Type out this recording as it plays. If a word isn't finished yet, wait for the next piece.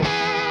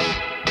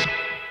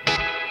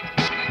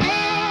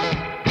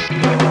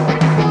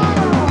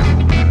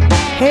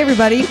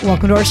everybody.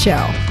 Welcome to our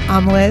show.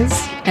 I'm Liz.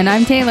 And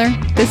I'm Taylor.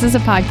 This is a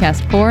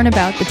podcast for and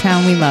about the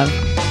town we love.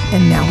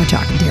 And now we're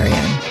talking Darien.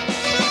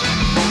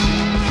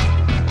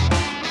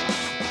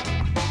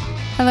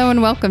 Hello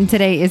and welcome.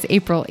 Today is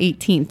April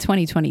 18th,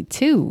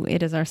 2022.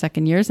 It is our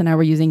second year, so now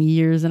we're using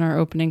years in our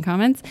opening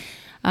comments.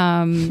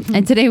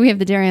 And today we have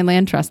the Darien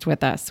Land Trust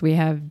with us. We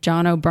have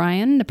John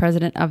O'Brien, the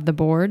president of the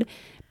board,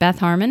 Beth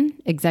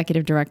Harmon,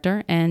 executive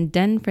director, and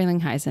Den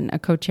Frelinghuysen, a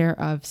co-chair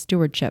of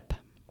stewardship.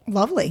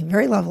 Lovely.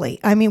 Very lovely.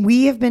 I mean,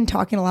 we have been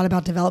talking a lot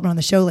about development on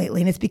the show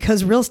lately, and it's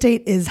because real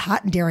estate is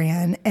hot in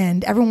Darien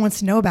and everyone wants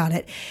to know about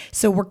it.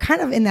 So we're kind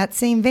of in that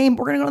same vein.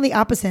 We're going to go on the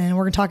opposite end, and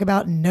we're going to talk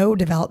about no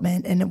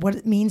development and what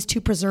it means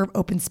to preserve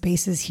open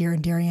spaces here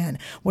in Darien.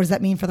 What does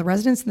that mean for the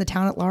residents and the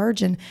town at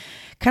large? And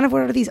kind of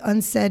what are these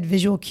unsaid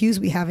visual cues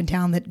we have in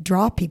town that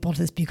draw people to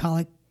this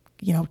bucolic,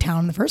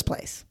 town in the first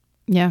place?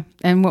 Yeah.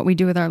 And what we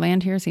do with our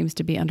land here seems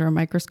to be under a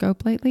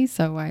microscope lately.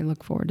 So I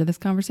look forward to this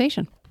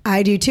conversation.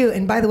 I do too.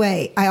 And by the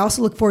way, I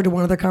also look forward to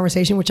one other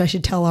conversation, which I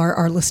should tell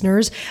our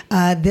listeners.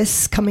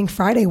 This coming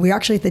Friday, we're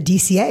actually at the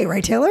DCA,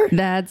 right, Taylor?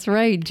 That's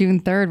right.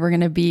 June 3rd, we're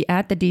going to be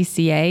at the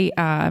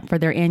DCA for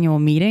their annual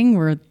meeting.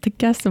 We're the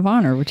guest of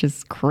honor, which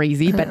is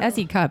crazy. But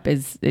Essie Cupp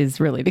is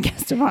really the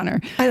guest of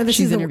honor. I know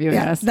She's interviewing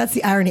us. That's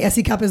the irony.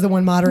 Essie Cupp is the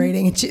one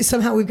moderating. And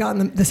somehow we've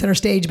gotten the center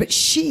stage. But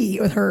she,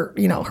 with her,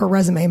 her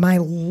resume, my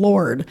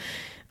Lord,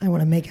 I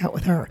want to make out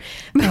with her.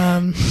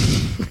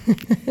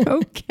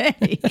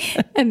 Okay.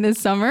 And this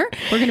summer,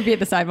 we're going to be at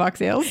the sidewalk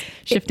sales,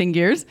 shifting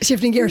gears.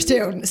 Shifting gears,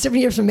 too.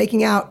 Shifting gears from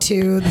making out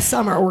to the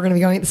summer. We're going to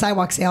be going at the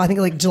sidewalk sale. I think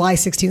like July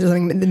 16th or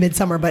something in the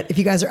midsummer. But if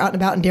you guys are out and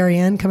about in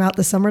Darien, come out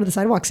this summer to the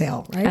sidewalk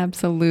sale, right?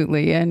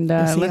 Absolutely. And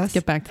let's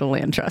get back to the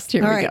land trust.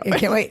 Here All we right. go. I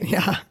can't wait.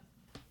 Yeah.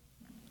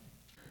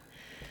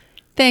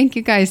 Thank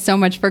you guys so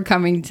much for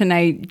coming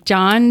tonight.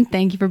 John,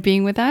 thank you for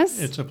being with us.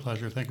 It's a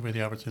pleasure. Thank you for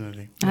the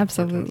opportunity.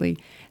 Absolutely.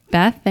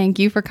 Beth, thank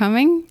you for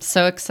coming.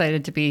 So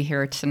excited to be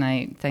here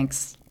tonight.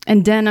 Thanks.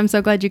 And Den, I'm so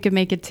glad you could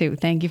make it too.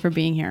 Thank you for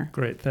being here.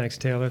 Great. Thanks,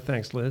 Taylor.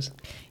 Thanks, Liz.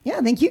 Yeah,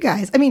 thank you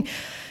guys. I mean,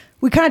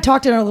 we kind of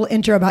talked in our little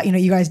intro about,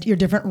 you guys, your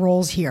different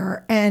roles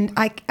here. And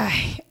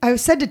I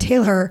said to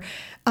Taylor,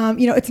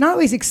 it's not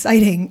always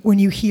exciting when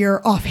you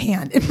hear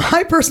offhand. In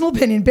my personal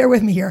opinion, bear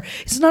with me here,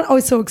 it's not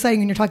always so exciting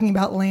when you're talking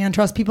about land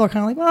trust. People are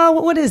kind of like,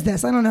 well, what is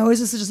this? I don't know.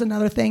 Is this just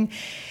another thing?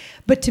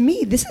 But to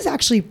me, this is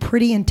actually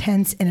pretty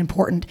intense and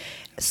important,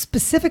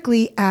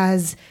 specifically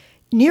as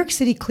New York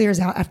City clears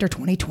out after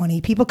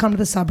 2020. People come to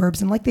the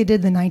suburbs, and like they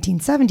did in the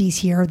 1970s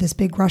here, this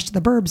big rush to the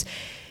burbs,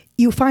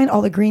 you find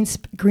all the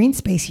green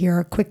space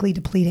here quickly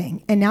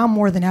depleting. And now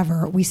more than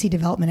ever, we see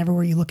development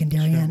everywhere you look in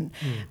Darien.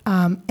 Sure.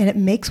 And it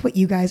makes what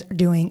you guys are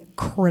doing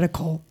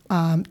critical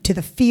to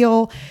the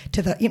feel,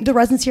 to the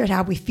residents here, to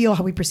how we feel,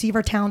 how we perceive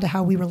our town, to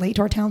how we relate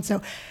to our town.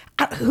 So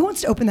who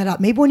wants to open that up?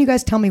 Maybe when you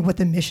guys tell me what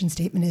the mission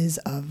statement is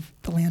of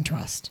the Land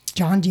Trust.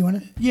 John, do you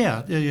want to?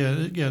 Yeah.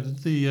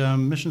 The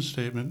mission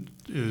statement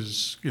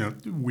is,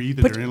 we,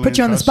 the Darien Land Trust. Put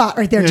you on the spot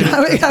right there,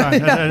 John.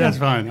 That's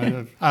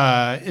fine.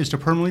 Is to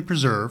permanently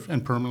preserve,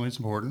 and permanently is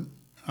important,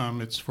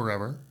 it's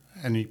forever,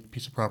 any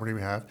piece of property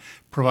we have,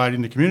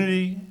 providing the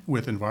community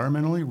with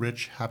environmentally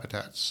rich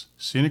habitats,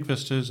 scenic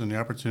vistas, and the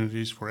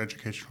opportunities for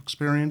educational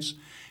experience,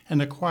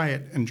 and the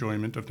quiet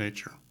enjoyment of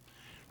nature.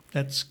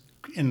 That's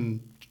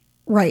in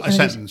a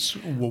sentence,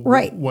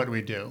 what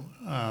we do.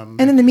 And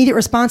then the immediate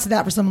response to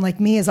that for someone like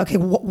me is, okay,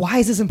 why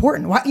is this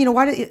important? Why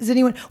is this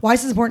important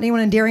to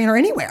anyone in Darien or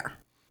anywhere?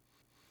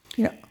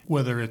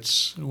 Whether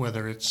it's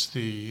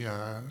the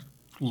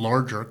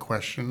larger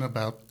question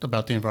about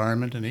the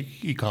environment and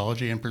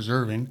ecology and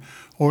preserving,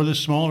 or the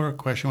smaller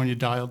question when you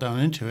dial down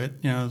into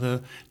it,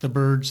 the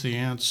birds, the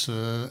ants,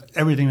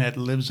 everything that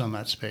lives on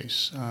that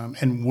space,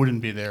 and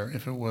wouldn't be there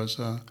if it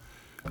was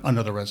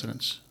another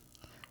residence.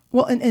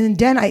 Well, and in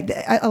Den,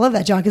 I love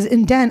that, John, because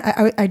in Den,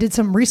 I did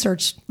some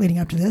research leading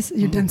up to this.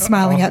 You're Den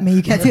smiling at me.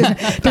 You can't see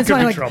it. Den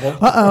smiling like, trouble.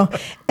 Uh-oh.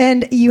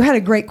 And you had a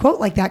great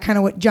quote like that, kind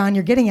of what, John,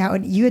 you're getting at.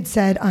 And you had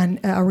said on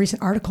a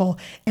recent article,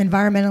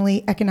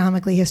 environmentally,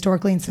 economically,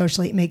 historically, and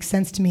socially, it makes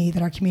sense to me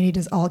that our community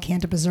does all it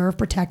can to preserve,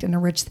 protect, and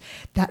enrich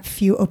that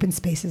few open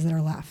spaces that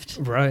are left.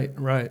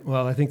 Right.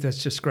 Well, I think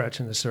that's just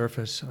scratching the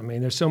surface. I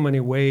mean, there's so many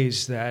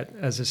ways that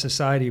as a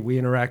society we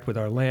interact with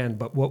our land,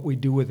 but what we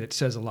do with it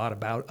says a lot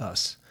about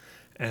us.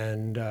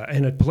 And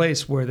in a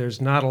place where there's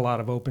not a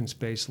lot of open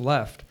space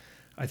left,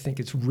 I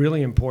think it's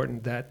really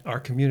important that our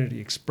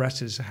community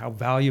recognizes how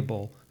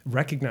valuable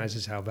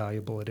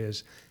it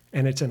is,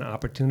 and it's an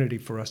opportunity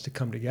for us to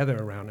come together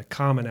around a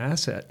common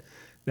asset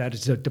that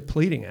is a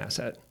depleting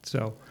asset.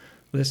 So,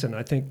 listen,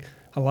 I think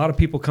a lot of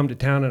people come to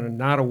town and are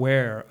not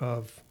aware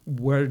of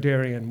where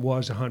Darien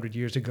was 100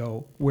 years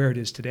ago, where it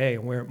is today,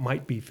 and where it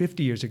might be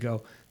 50 years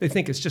ago. They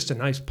think it's just a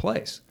nice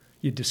place.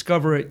 You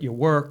discover it, you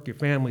work, your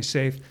family's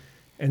safe.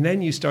 And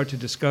then you start to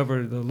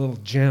discover the little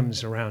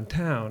gems around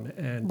town,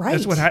 and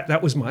that's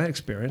that was my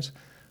experience.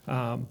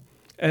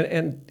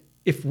 And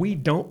if we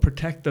don't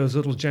protect those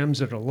little gems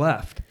that are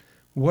left,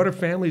 what are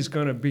families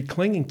going to be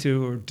clinging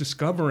to or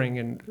discovering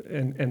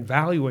and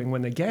valuing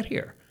when they get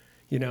here?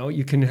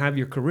 You can have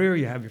your career,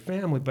 you have your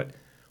family, but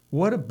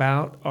what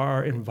about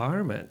our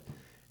environment?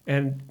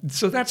 And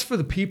so that's for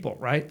the people,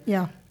 right?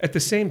 Yeah. At the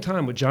same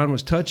time, what John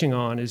was touching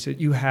on is that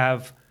you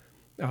have,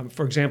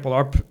 for example,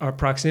 our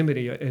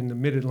proximity in the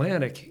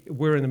Mid-Atlantic,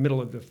 we're in the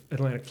middle of the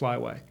Atlantic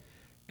Flyway.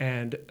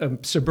 And a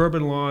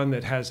suburban lawn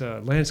that has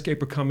a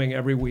landscaper coming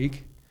every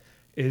week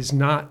is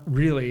not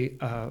really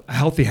a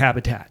healthy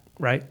habitat,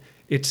 right?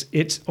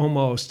 It's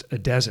almost a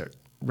desert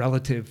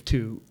relative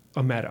to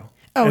a meadow.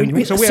 Oh,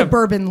 and so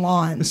suburban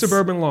lawns. The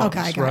suburban lawns, okay,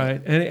 I got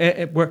right?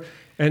 it.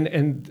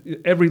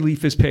 And every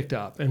leaf is picked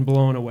up and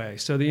blown away.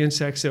 So the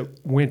insects that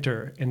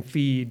winter and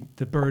feed,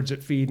 the birds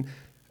that feed,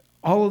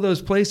 all of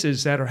those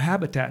places that are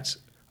habitats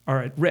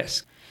are at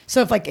risk.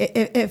 So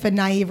if a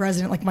naive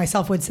resident like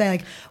myself would say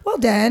like, well,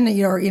 Dan,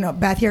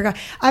 Beth here,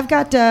 I've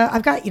got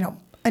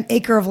an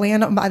acre of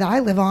land that I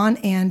live on,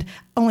 and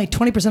only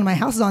 20% of my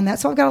house is on that,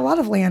 so I've got a lot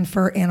of land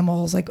for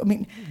animals.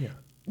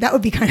 That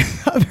would be kind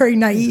of a very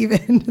naive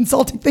and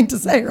insulting thing to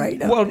say, right?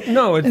 Well,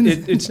 no,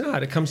 it's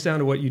not. It comes down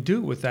to what you do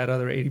with that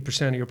other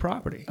 80% of your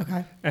property.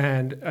 Okay.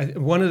 And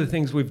one of the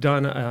things we've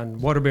done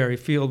on Waterbury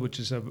Field, which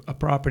is a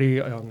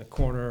property on the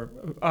corner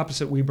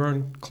opposite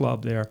Weburn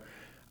Club there,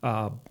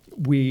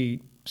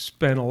 we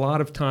spent a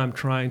lot of time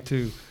trying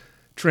to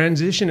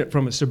transition it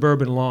from a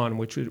suburban lawn,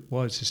 which it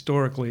was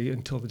historically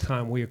until the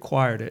time we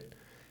acquired it.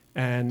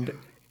 And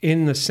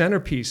in the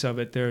centerpiece of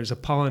it, there's a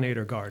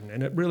pollinator garden.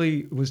 And it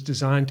really was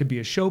designed to be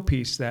a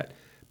showpiece that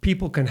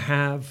people can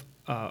have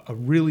a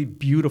really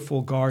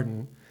beautiful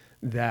garden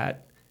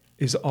that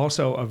is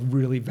also a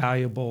really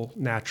valuable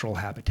natural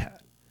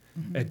habitat.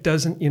 Mm-hmm. It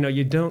doesn't,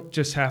 you don't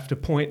just have to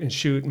point and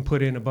shoot and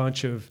put in a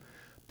bunch of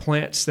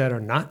plants that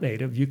are not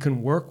native. You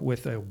can work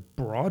with a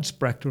broad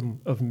spectrum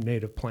of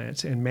native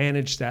plants and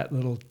manage that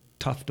little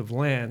tuft of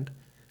land,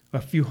 a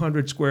few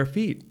hundred square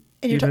feet.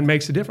 Even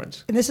makes a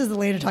difference. And this is the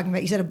land you're talking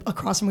about. You said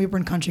across from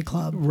Weburn Country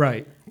Club.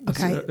 Right.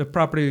 Okay. It's a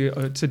property.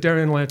 It's a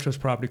Darien Land Trust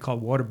property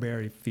called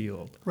Waterbury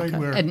Field. Right. Okay.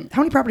 Where? And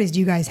how many properties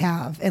do you guys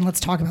have? And let's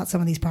talk about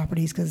some of these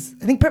properties, because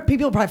I think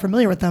people are probably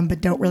familiar with them,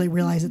 but don't really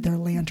realize that they're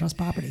land trust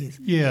properties.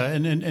 Yeah,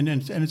 and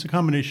it's a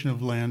combination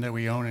of land that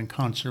we own and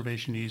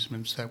conservation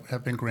easements that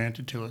have been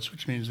granted to us,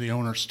 which means the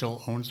owner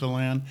still owns the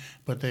land,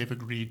 but they've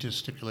agreed to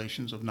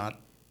stipulations of not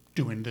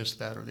doing this,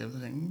 that, or the other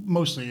thing,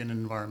 mostly in an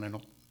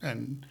environmental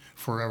and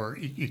forever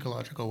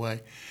ecological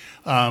way.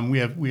 We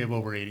have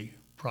over 80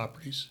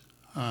 properties.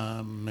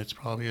 It's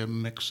probably a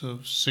mix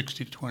of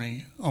 60 to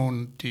 20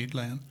 owned deed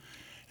land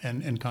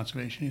and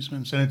conservation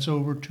easements, and it's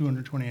over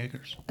 220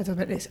 acres. It's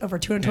over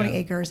 220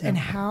 acres. Yeah. And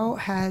how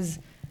has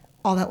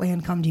all that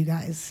land come to you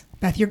guys?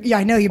 Beth,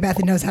 I know you, Beth,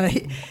 and knows how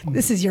to,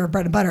 this is your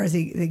bread and butter as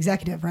the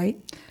executive, right?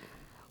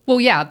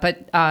 Well, yeah,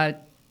 but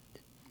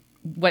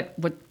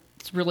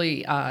what's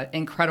really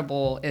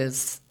incredible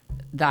is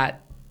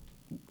that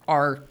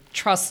our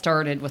trust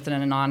started with an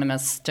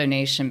anonymous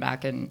donation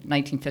back in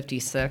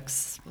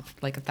 1956,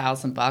 like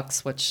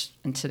 $1,000, which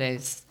in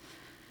today's,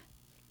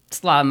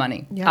 it's a lot of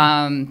money.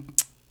 Yeah.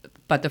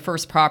 But the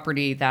first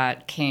property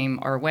that came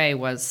our way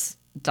was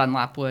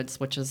Dunlap Woods,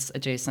 which is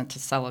adjacent to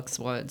Selleck's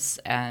Woods.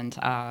 And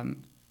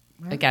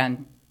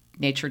again,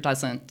 nature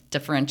doesn't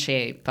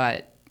differentiate,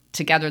 but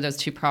together those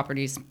two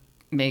properties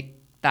make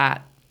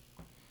that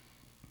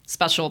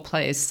special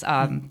place,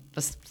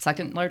 the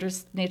second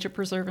largest nature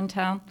preserve in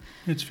town.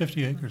 It's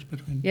 50 acres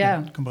between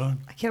combined.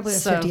 I can't believe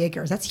it's 50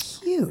 acres.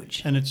 That's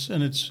huge. And it's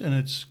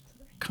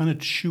kind of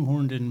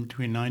shoehorned in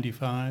between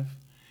 95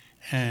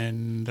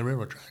 and the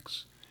railroad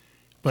tracks.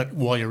 But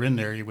while you're in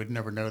there, you would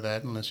never know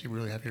that unless you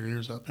really have your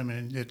ears up. I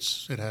mean, it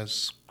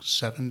has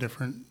 7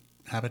 different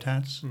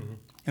habitats,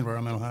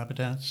 environmental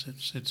habitats.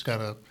 It's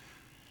got a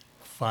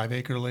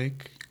 5-acre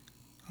lake,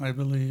 I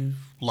believe.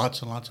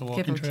 Lots and lots of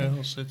walking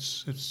trails.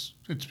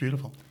 It's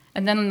beautiful.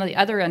 And then on the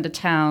other end of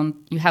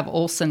town, you have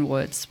Olson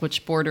Woods,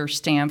 which borders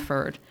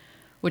Stamford,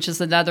 which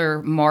is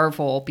another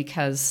marvel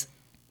because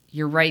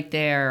you're right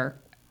there,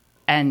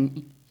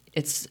 and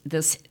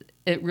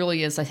it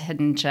really is a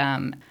hidden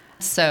gem.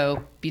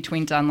 So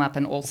between Dunlap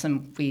and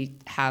Olson, we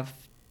have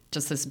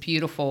just this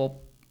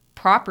beautiful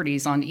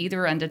properties on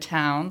either end of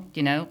town,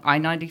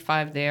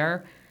 I-95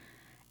 there,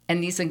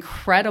 and these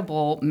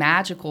incredible,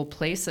 magical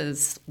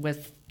places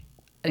with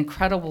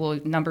incredible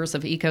numbers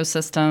of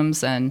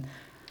ecosystems and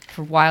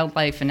for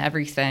wildlife and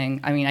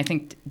everything. I mean, I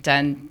think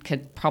Den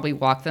could probably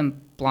walk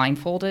them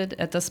blindfolded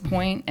at this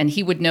point, and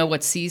he would know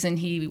what season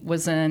he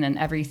was in and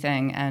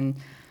everything. And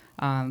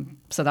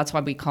so that's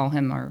why I call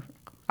him our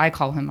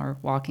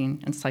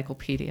walking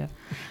encyclopedia.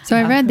 So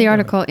I read the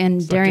article in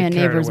Darien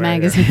Neighbors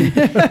magazine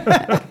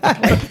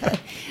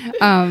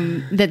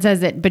that says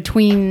that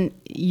between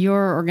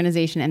your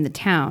organization and the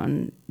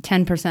town,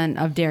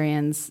 10% of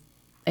Darien's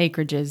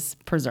acreage is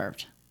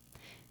preserved.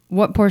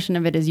 What portion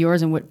of it is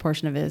yours and what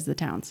portion of it is the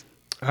town's?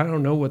 I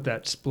don't know what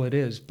that split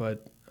is,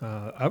 but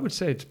I would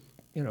say it's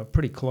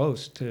pretty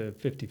close to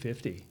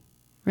 50-50.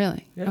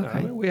 Really? Yeah, okay.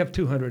 I mean, we have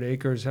 200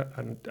 acres. I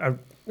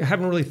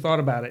haven't really thought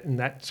about it in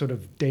that sort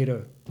of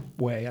data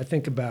way. I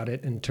think about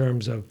it in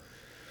terms of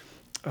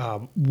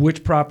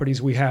which properties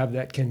we have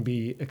that can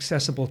be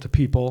accessible to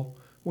people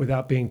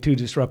without being too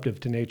disruptive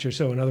to nature.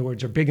 So in other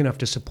words, are big enough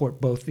to support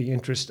both the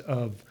interest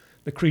of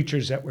the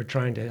creatures that we're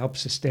trying to help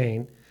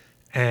sustain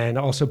and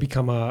also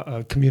become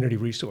a community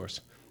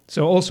resource.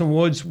 So Olson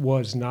Woods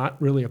was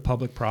not really a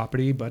public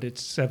property, but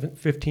it's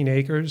 15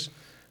 acres,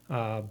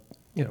 4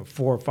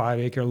 or 5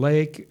 acre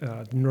lake.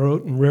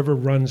 Norotan River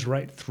runs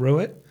right through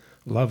it.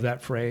 Love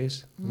that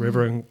phrase,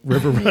 river running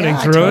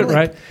Yeah, through totally. it,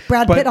 right?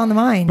 Brad Pitt on the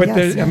mind. But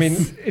yes, I yes.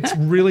 mean, it's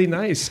really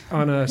nice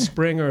on a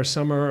spring or a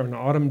summer or an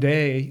autumn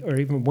day or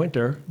even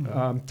winter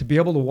to be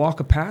able to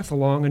walk a path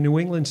along a New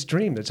England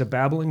stream that's a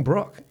babbling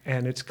brook,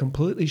 and it's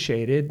completely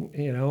shaded,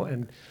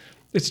 and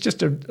it's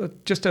just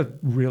a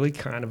really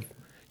kind of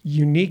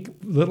unique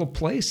little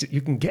place that you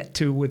can get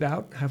to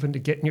without having to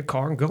get in your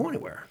car and go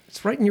anywhere.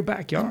 It's right in your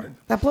backyard.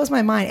 That blows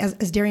my mind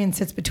as Darien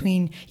sits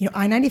between,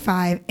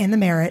 I-95 and the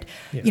Merritt.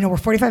 Yeah. We're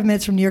 45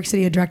 minutes from New York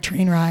City, a direct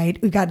train ride.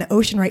 We've got an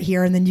ocean right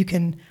here, and then you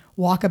can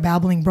walk a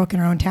babbling brook in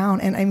our own town.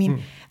 And I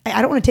mean,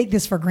 I don't want to take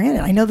this for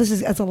granted. I know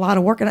it's a lot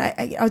of work. And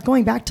I was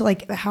going back to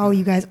like how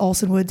you guys,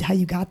 Olson Woods, how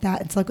you got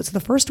that. It's like, so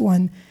the first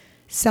one,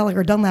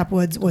 Seliger Dunlap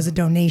Woods, was a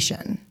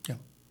donation. Yeah.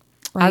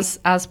 Right?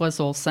 As was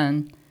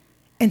Olson.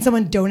 And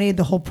someone donated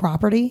the whole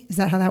property. Is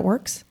that how that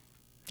works?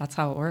 That's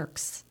how it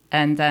works.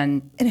 And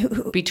then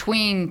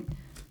between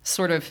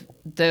sort of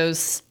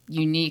those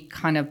unique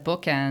kind of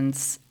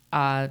bookends,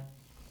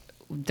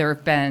 there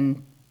have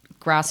been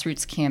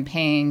grassroots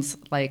campaigns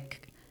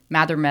like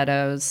Mather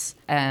Meadows,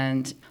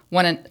 and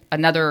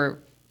another,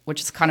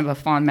 which is kind of a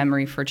fond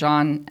memory for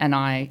John and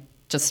I,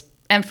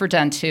 and for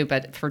Den too,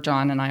 but for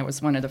John and I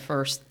was one of the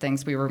first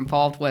things we were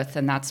involved with,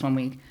 and that's when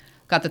we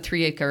got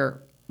the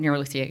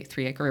nearly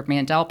 3 acre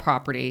Mandel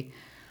property.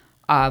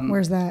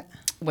 Where's that?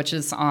 Which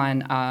is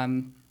on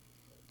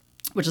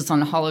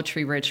Hollow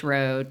Tree Ridge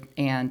Road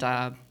and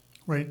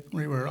Right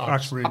where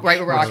Oxbridge.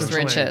 right where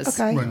Oxbridge is.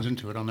 Okay. Runs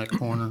into it on that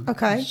corner.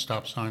 Okay.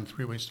 Stop sign,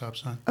 3-way stop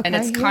sign. Okay, And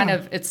it's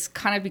yeah.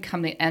 kind of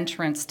become the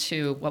entrance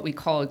to what we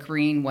call a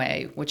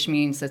greenway, which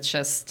means it's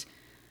just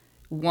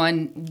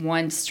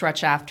one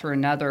stretch after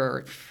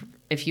another.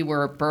 If you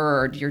were a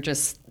bird, you're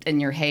just in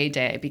your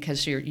heyday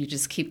because you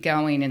just keep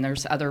going, and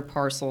there's other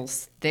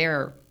parcels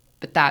there.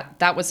 But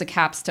that was a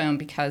capstone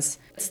because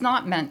it's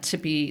not meant to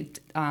be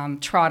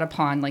trod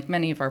upon like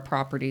many of our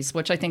properties,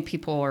 which I think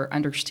people are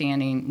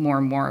understanding more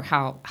and more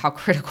how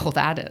critical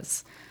that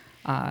is,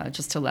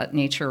 just to let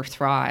nature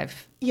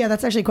thrive. Yeah,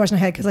 that's actually a question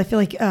I had because I feel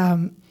like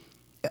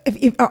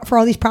if for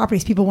all these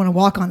properties, people want to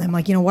walk on them.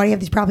 Like, why do you have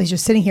these properties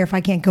just sitting here if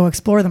I can't go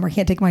explore them or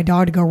can't take my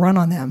dog to go run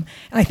on them?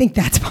 And I think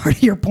that's part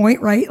of your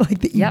point, right?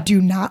 Like that you Yep.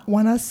 do not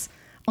want us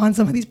on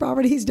some of these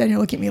properties. Dan, you're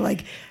looking at me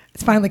like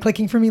it's finally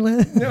clicking for me,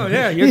 Liz. No,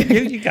 yeah,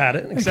 you got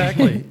it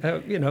exactly.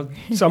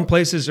 Some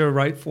places are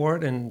right for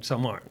it and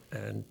some aren't.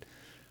 And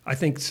I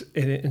think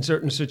in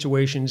certain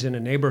situations in a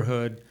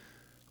neighborhood,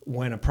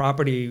 when a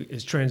property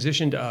is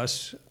transitioned to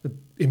us, the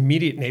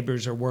immediate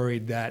neighbors are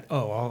worried that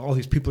all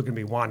these people are going to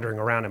be wandering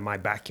around in my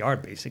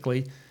backyard,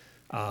 basically.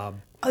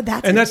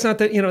 That's not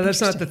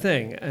the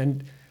thing.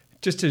 And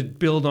just to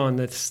build on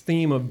this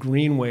theme of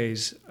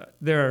greenways,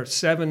 there are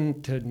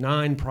 7 to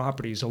 9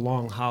 properties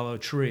along Hollow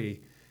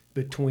Tree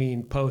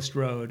between Post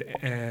Road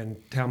and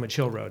Talmadge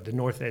Hill Road, the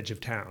north edge of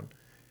town.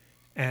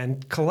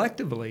 And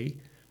collectively,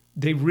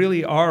 they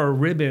really are a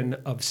ribbon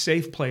of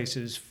safe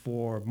places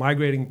for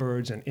migrating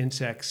birds and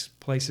insects,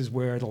 places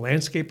where the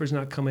landscaper's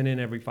not coming in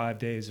every 5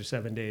 days or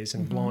 7 days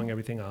and blowing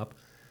everything up.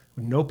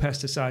 No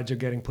pesticides are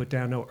getting put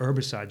down, no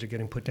herbicides are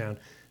getting put down.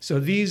 So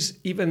these,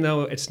 even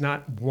though it's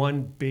not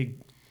one big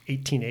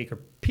 18-acre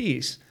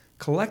piece,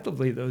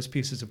 collectively those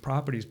pieces of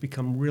properties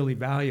become really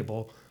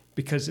valuable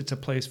because it's a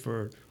place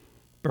for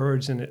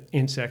birds and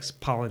insects,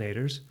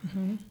 pollinators,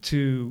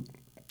 to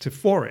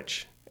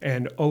forage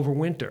and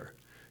overwinter.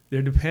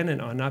 They're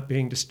dependent on not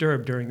being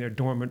disturbed during their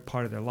dormant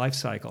part of their life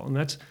cycle.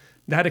 And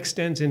that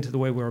extends into the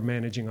way we're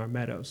managing our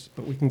meadows.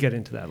 But we can get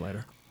into that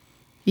later.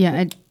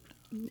 Yeah,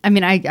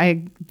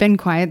 I've been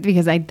quiet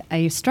because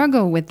I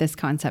struggle with this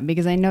concept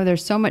because I know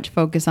there's so much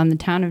focus on the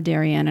town of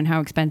Darien and how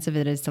expensive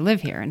it is to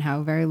live here and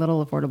how very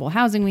little affordable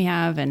housing we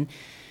have. And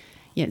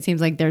it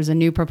seems like there's a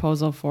new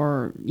proposal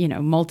for,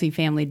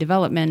 multifamily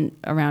development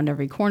around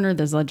every corner.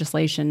 There's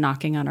legislation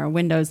knocking on our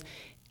windows.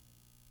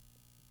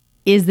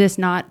 Is this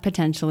not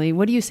potentially,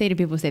 what do you say to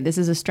people who say this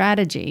is a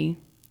strategy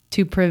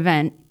to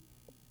prevent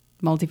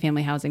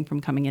multifamily housing from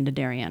coming into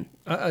Darien?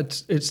 I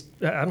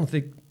don't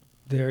think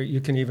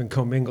you can even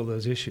commingle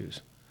those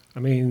issues. I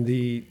mean,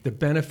 the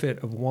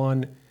benefit of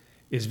one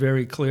is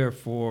very clear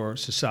for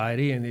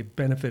society, and the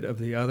benefit of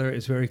the other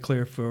is very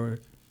clear for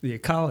the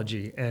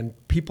ecology. And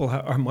people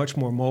are much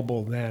more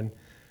mobile than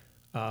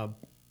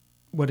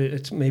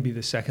it's maybe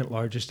the second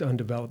largest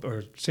undeveloped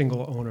or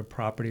single owner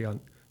property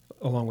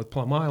along with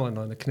Plum Island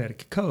on the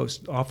Connecticut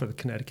coast, off of the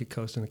Connecticut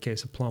coast. In the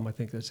case of Plum, I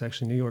think that's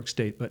actually New York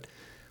State. But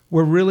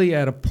we're really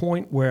at a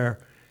point where,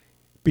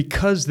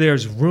 because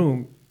there's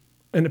room,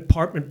 an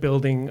apartment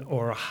building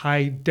or a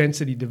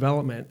high-density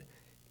development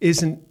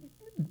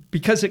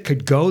because it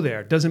could go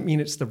there, doesn't mean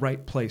it's the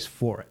right place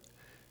for it.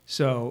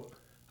 So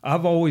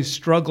I've always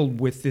struggled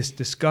with this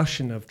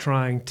discussion of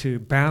trying to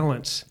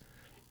balance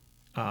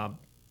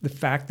the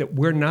fact that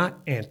we're not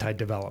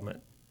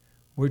anti-development.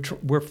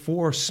 We're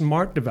for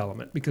smart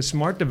development, because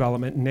smart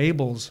development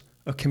enables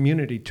a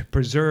community to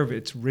preserve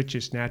its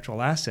richest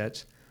natural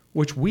assets,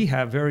 which we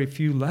have very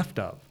few left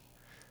of.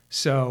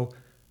 So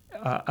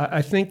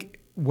I think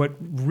what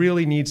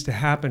really needs to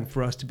happen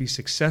for us to be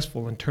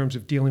successful in terms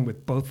of dealing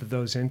with both of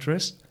those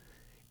interests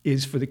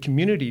is for the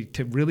community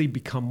to really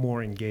become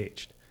more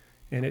engaged.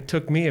 And it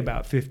took me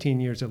about 15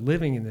 years of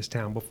living in this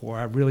town before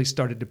I really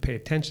started to pay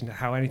attention to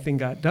how anything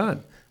got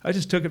done. I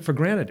just took it for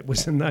granted. It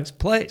was a nice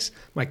place.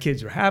 My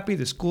kids were happy.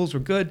 The schools were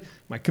good.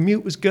 My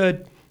commute was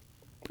good.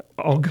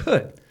 All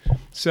good.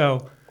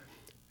 So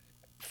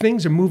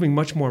things are moving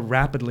much more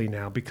rapidly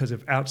now because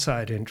of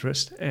outside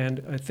interest.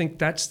 And I think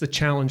that's the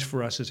challenge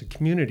for us as a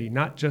community,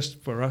 not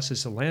just for us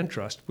as a land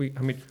trust.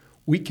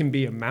 We can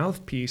be a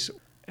mouthpiece.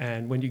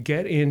 And when you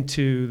get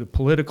into the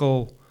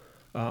political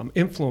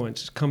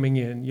influence coming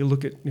in, you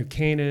look at New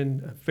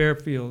Canaan,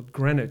 Fairfield,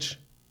 Greenwich,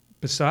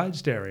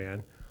 besides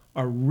Darien,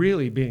 are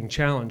really being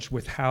challenged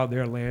with how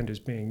their land is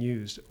being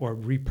used or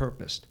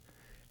repurposed.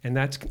 And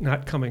that's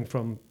not coming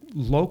from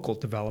local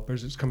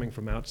developers, it's coming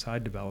from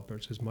outside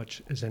developers as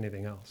much as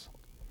anything else.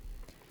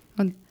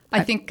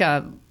 I think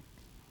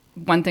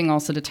one thing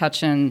also to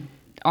touch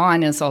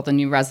on is all the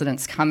new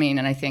residents coming,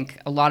 and I think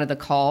a lot of the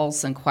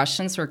calls and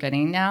questions we're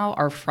getting now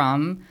are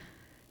from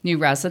new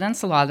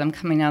residents, a lot of them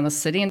coming out of the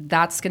city, and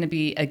that's going to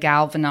be a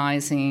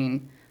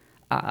galvanizing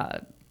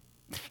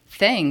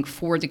thing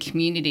for the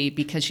community,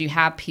 because you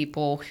have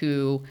people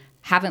who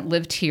haven't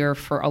lived here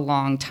for a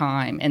long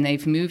time, and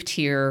they've moved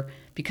here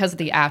because of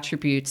the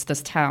attributes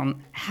this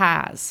town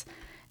has.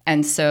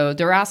 And so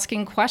they're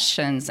asking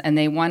questions, and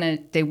they want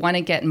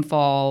to get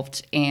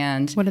involved.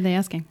 And what are they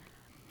asking?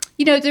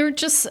 You know, they're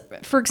just,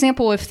 for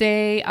example, if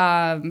they,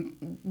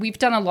 we've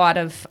done a lot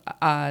of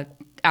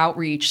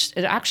outreach.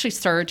 It actually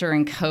started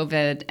during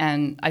COVID,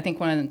 and I think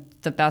one of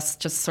the best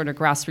just sort of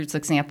grassroots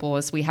example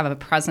is we have a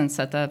presence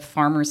at the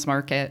farmers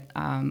market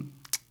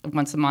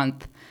once a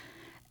month.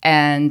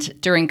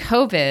 And during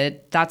COVID,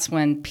 that's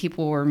when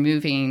people were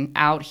moving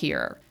out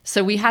here.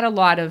 So we had a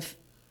lot of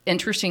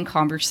interesting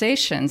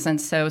conversations. And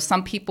so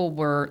some people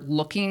were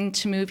looking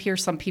to move here.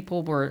 Some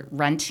people were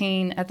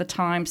renting at the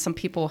time. Some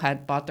people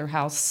had bought their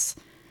house,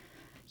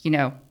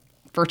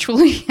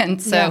 virtually.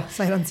 And so,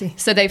 sight unseen.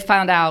 So they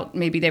found out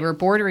maybe they were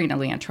bordering a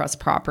land trust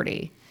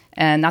property.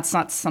 And that's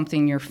not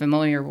something you're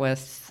familiar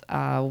with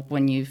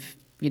when you've,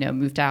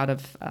 moved out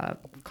of a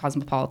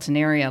cosmopolitan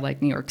area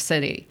like New York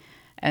City.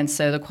 And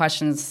so the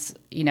questions,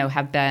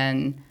 have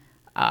been,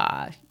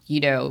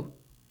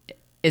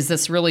 is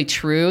this really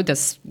true?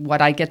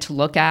 What I get to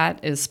look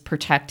at is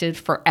protected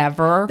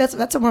forever?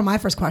 That's one of my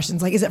first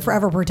questions. Like, is it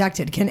forever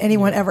protected? Can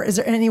anyone ever, is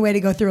there any way to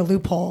go through a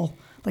loophole,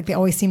 like they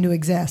always seem to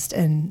exist,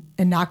 and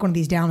knock one of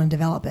these down and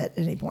develop it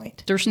at any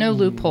point? There's no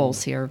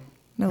loopholes here.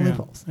 No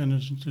loopholes. And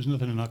there's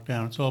nothing to knock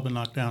down. It's all been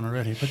knocked down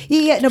already. But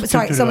but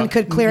sorry, someone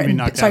could clear it and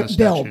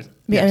build.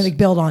 Yes.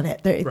 Build on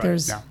it.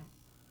 There's... Yeah.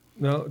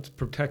 No, it's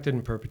protected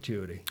in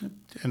perpetuity.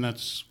 And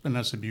that's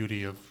the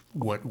beauty of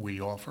what we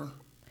offer.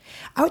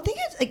 I would think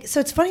it's like, so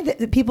it's funny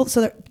that people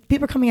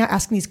are coming out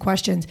asking these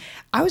questions.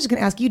 I was just going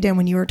to ask you, Dan,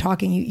 when you were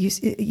talking,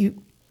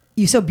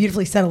 you so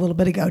beautifully said a little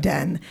bit ago,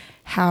 Dan,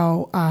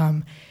 how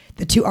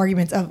the two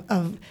arguments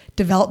of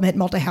development,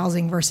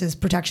 multi-housing versus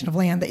protection of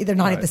land, they're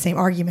not the same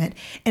argument.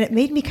 And it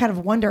made me kind of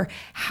wonder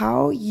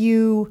how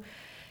you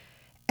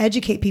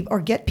educate people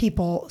or get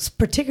people,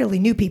 particularly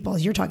new people,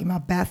 as you're talking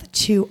about, Beth,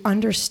 to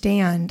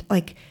understand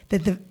like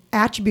that the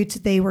attributes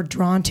that they were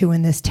drawn to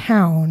in this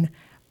town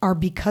are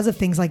because of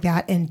things like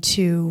that, and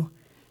to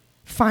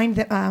find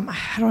them,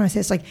 I don't want to say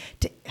it's like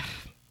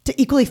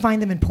to equally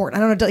find them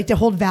important. I don't know, to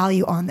hold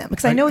value on them,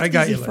 because I know it's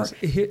easy for...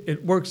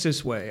 It works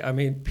this way. I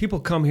mean, people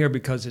come here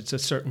because it's a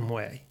certain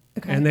way,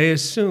 and they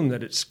assume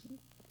that it's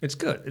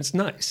good, it's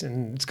nice,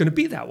 and it's going to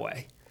be that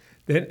way.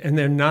 And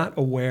they're not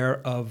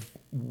aware of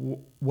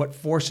what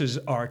forces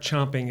are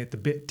chomping at the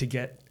bit to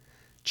get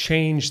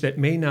change that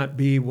may not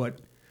be what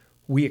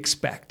we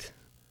expect.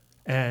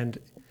 And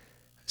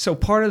so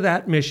part of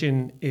that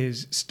mission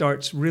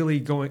starts really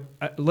going,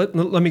 let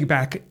me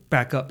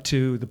back up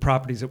to the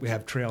properties that we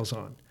have trails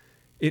on.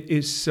 It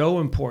is so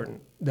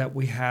important that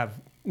we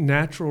have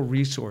natural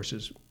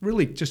resources,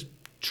 really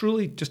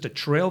truly just a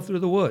trail through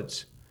the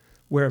woods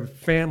where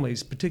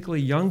families,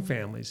 particularly young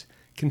families,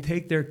 can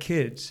take their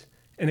kids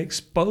and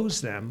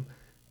expose them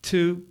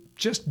to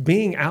just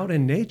being out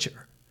in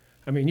nature.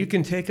 I mean, you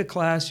can take a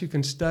class, you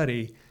can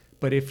study,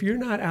 but if you're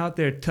not out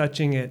there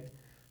touching it,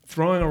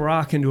 throwing a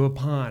rock into a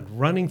pond,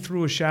 running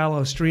through a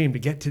shallow stream to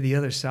get to the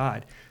other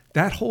side,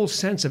 that whole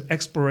sense of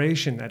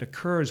exploration that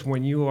occurs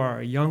when you are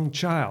a young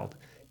child,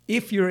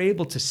 if you're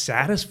able to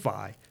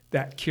satisfy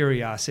that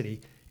curiosity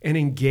and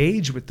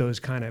engage with those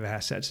kind of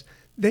assets,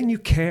 then you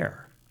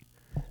care.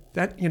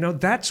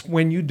 That's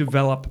when you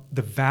develop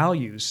the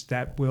values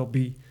that will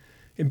be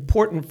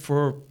important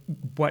for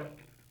what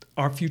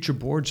our future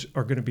boards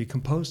are going to be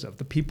composed of.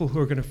 The people who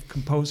are going to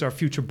compose our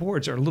future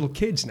boards are little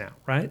kids now,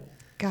 right?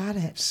 Got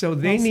it. So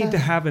they Well need said. to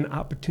have an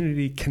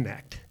opportunity to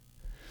connect.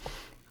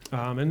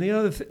 And the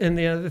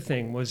other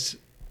thing was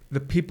the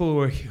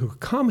people who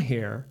come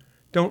here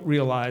don't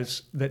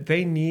realize that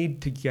they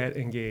need to get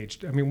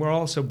engaged. I mean, we're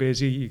all so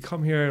busy. You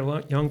come here,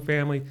 a young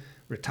family,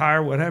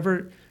 retire,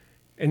 whatever,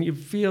 and you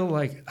feel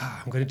like,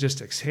 I'm going to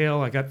just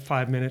exhale. I got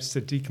 5 minutes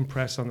to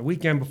decompress on the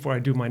weekend before I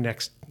do my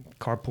next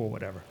carpool,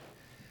 whatever.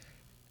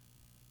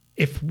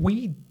 If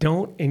we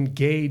don't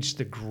engage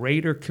the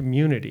greater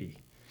community,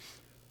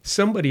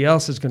 somebody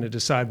else is going to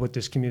decide what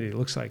this community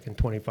looks like in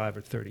 25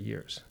 or 30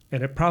 years.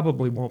 And it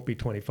probably won't be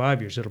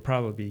 25 years. It'll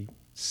probably be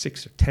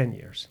 6 or 10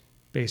 years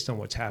based on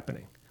what's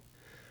happening.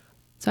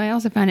 So I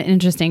also found it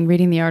interesting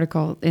reading the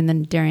article in the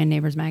Darien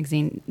Neighbors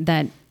magazine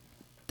that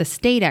the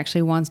state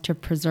actually wants to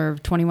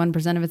preserve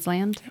 21% of its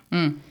land,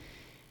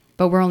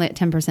 but we're only at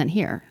 10%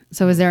 here.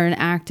 So is there an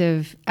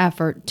active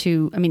effort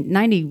to,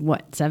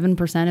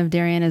 7% of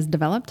Darien is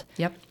developed?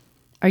 Yep.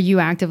 Are you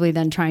actively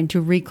then trying to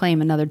reclaim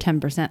another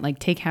 10%, like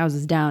take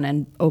houses down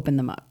and open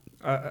them up?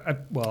 I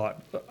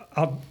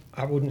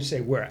wouldn't say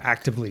we're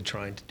actively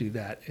trying to do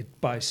that.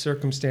 By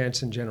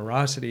circumstance and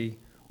generosity,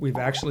 we've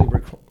actually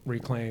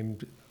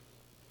reclaimed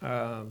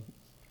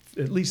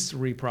at least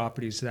 3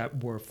 properties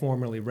that were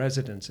formerly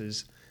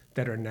residences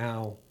that are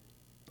now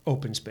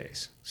open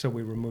space. So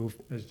we removed,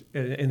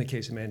 in the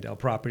case of Mandel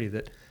property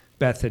that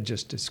Beth had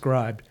just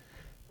described,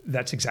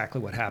 that's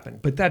exactly what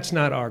happened. But that's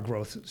not our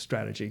growth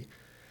strategy.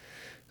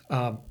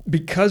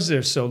 Because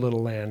there's so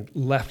little land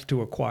left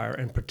to acquire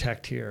and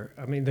protect here,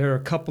 there are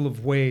a couple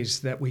of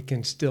ways that we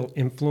can still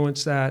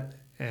influence that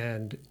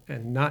and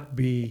not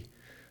be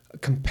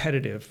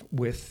competitive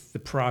with the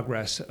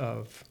progress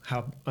of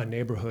how a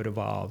neighborhood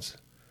evolves.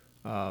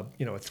 A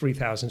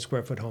 3,000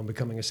 square foot home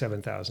becoming a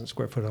 7,000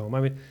 square foot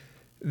home.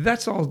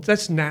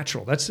 That's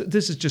natural. This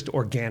is just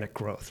organic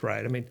growth,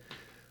 right?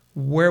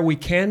 Where we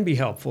can be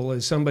helpful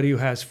is somebody who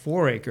has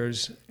 4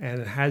 acres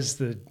and has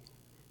the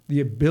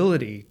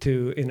ability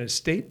to, in a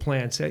estate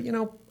plan, say,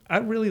 I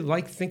really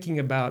like thinking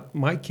about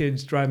my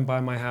kids driving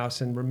by my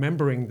house and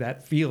remembering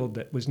that field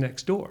that was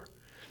next door,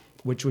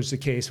 which was the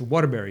case of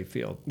Waterbury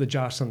Field. The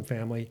Jocelyn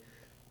family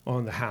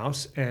owned the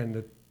house, and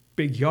the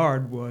big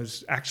yard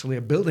was actually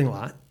a building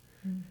lot,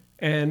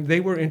 and they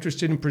were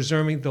interested in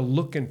preserving the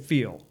look and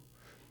feel.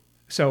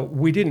 So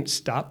we didn't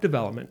stop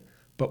development,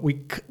 but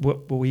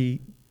what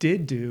we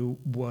did do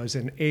was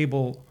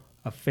enable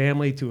a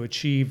family to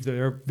achieve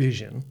their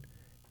vision.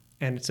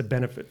 And it's a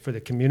benefit for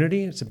the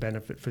community, it's a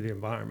benefit for the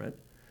environment.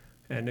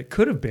 And it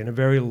could have been a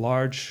very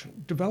large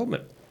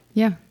development.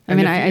 Yeah.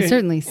 I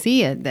certainly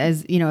see it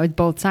as, at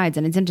both sides.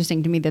 And it's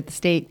interesting to me that the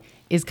state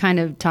is kind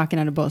of talking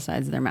out of both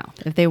sides of their mouth.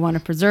 If they want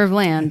to preserve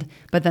land,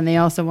 but then they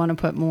also want to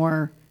put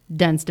more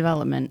dense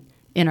development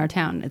in our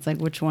town. It's like,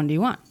 which one do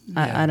you want?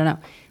 I don't know.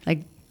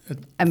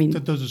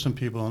 Those are some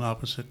people on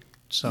opposite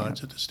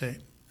sides of the state.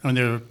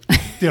 There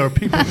are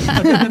people,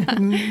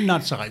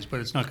 not sides,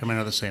 but it's not coming out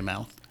of the same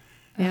mouth.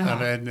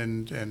 Yeah.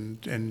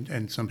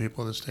 And some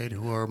people in the state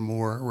who are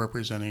more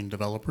representing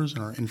developers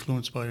and are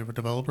influenced by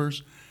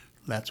developers.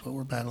 That's what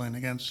we're battling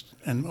against,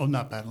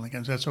 not battling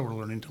against. That's what we're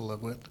learning to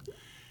live with,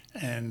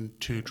 and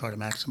to try to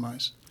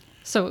maximize.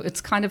 So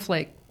it's kind of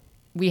like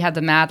we had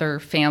the Mather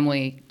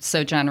family,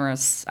 so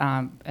generous,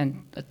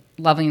 and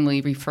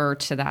lovingly refer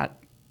to that,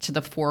 to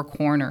the 4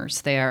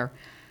 corners there,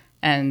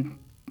 and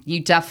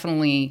you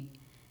definitely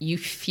you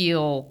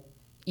feel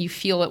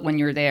it when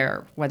you're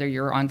there, whether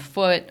you're on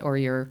foot or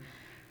you're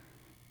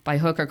by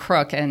hook or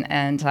crook,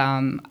 and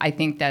I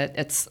think that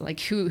it's like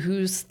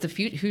who's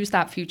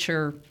that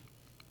future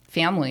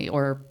family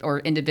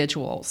or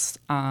individuals,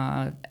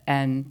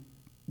 and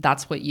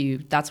that's what you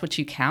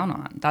count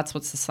on. That's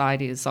what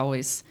society has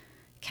always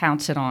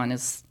counted on,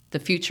 is the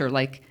future,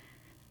 like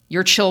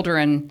your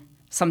children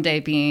someday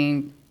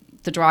being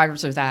the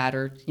drivers of that,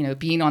 or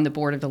being on the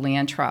board of the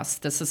land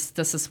trust. This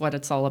is what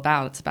it's all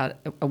about. It's about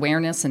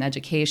awareness and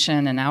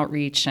education and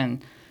outreach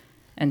and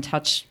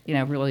touch,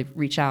 really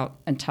reach out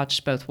and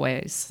touch both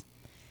ways.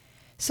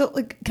 So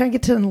can I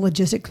get to the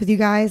logistics with you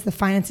guys, the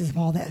finances of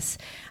all this?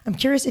 I'm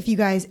curious if you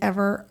guys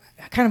ever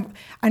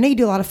I know you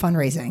do a lot of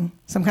fundraising,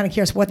 so I'm kind of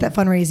curious what that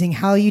fundraising,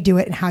 how you do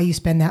it, and how you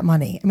spend that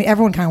money.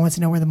 Everyone kind of wants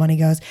to know where the money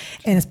goes.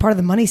 And as part of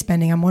the money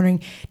spending, I'm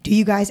wondering, do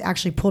you guys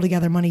actually pull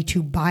together money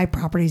to buy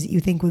properties that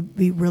you think would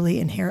be really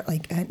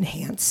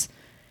enhance,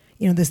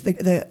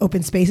 the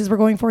open spaces we're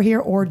going for here,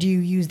 or do you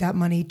use that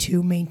money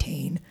to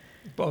maintain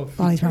both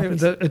all these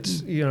properties?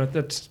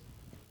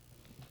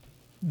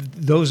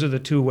 Those are the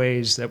 2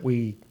 ways that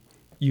we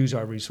use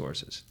our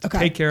resources: to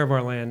take care of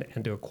our land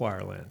and to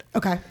acquire land.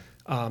 Okay.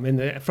 From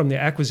the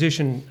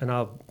acquisition, and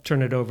I'll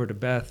turn it over to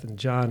Beth and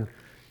John,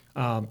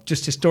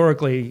 just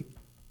historically,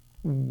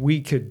 we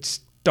could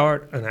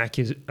start an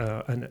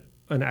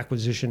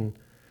acquisition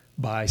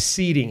by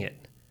seeding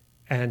it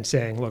and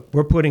saying, look,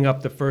 we're putting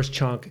up the first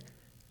chunk,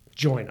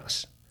 join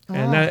us.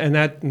 And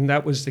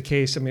that was the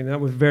case. That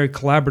was a very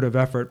collaborative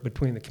effort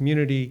between the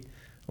community,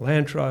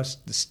 land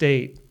trust, the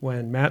state,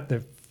 when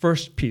the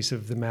first piece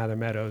of the Mather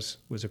Meadows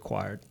was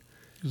acquired.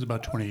 It was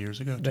about 20 years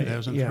ago,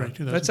 2003, Yeah,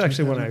 2002. that's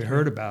actually what I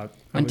heard about.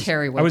 When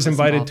Terry I was was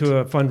invited involved. to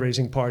a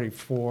fundraising party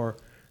for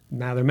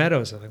Mather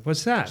Meadows. I'm like,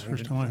 what's that? That's the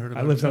first time I heard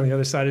about I lived it. on the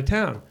other side of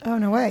town. Oh,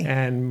 no way.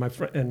 And my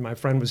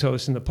friend was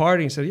hosting the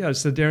party. He said, yeah,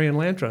 it's the Darien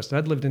Land Trust.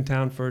 I'd lived in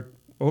town for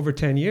over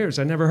 10 years.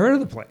 I never heard of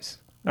the place.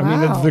 I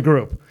mean, Wow. the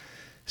group.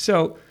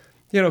 So,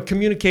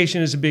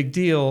 communication is a big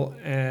deal,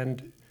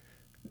 and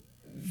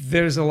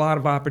there's a lot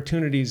of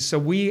opportunities. So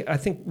I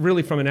think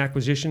really from an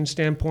acquisition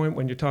standpoint,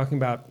 when you're talking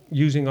about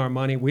using our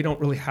money, we don't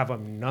really have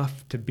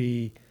enough to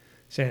be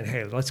saying,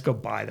 hey, let's go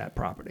buy that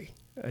property.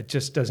 It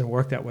just doesn't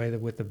work that way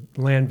with the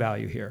land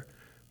value here.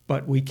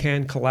 But we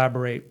can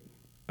collaborate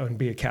and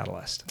be a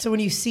catalyst. So when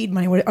you seed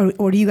money,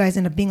 or do you guys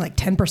end up being like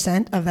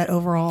 10% of that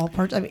overall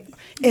purchase? I mean,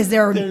 is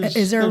there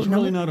There's a really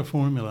number? not a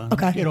formula.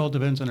 Okay. It all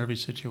depends on every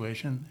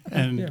situation.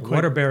 And Yeah, quite-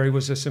 Waterbury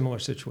was a similar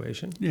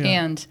situation. yeah.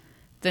 And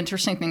the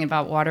interesting thing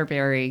about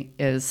Waterbury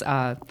is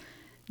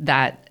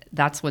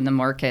that's when the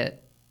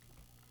market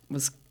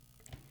was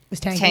Was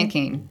tanking?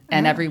 tanking,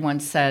 and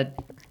everyone said,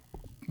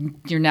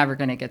 "You're never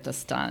going to get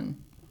this done,"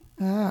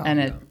 Oh. and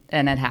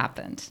it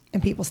happened.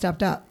 And people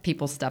stepped up.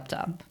 People stepped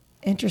up.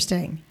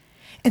 Interesting.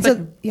 And But-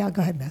 so, yeah,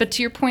 go ahead, Beth. But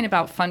to your point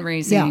about Yeah.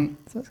 fundraising,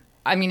 So-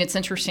 I mean, it's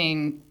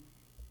interesting.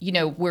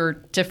 We're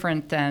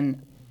different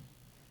than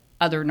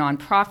other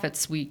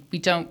nonprofits. We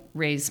don't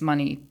raise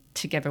money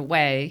to give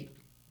away.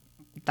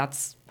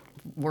 That's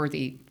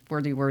worthy.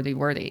 We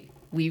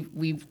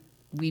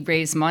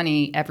raise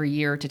money every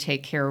year to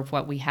take care of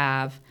what we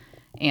have,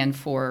 and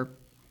for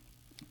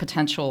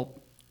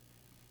potential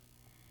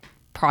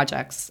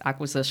projects,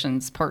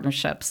 acquisitions,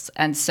 partnerships,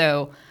 and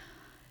so,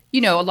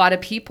 a lot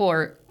of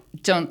people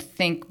don't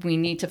think we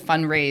need to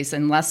fundraise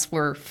unless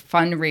we're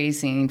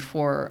fundraising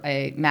for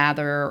a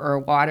Mather or a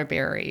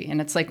Waterbury. And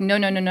it's like, no.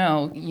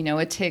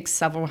 It takes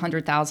several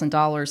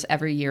 $100,000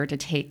 every year to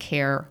take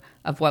care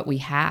of what we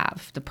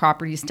have. The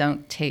properties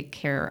don't take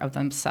care of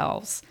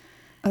themselves.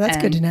 Oh, that's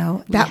good to And-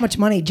 know. That much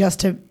money just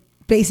to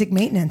basic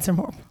maintenance or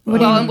more.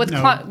 Well, and with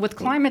No. with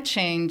climate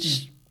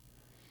change,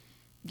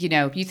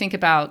 you think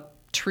about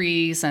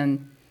trees,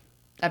 and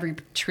every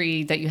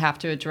tree that you have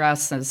to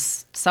address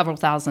is several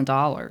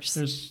 $1,000s.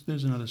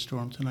 There's another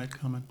storm tonight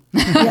coming.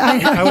 Yeah, I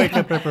know. I wake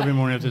up every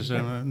morning at this,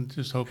 I'm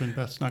just hoping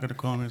Beth's not going to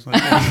call me. It's like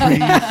a tree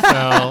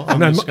fell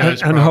on And this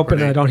guy's I'm hoping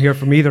property. I don't hear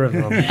from either of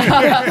them.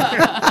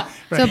 So,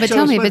 but So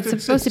tell me, it's- if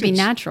it's supposed to be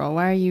it's- natural,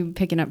 why are you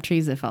picking up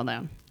trees that fell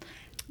down?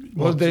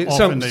 Well,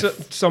 often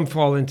some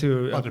fall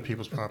into, other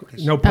people's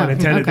properties. no pun Oh,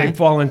 intended, okay. they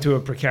fall into a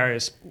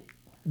precarious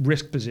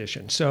risk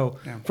position. So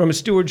Yeah. from a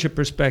stewardship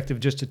perspective,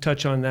 just to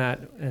touch on that,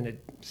 and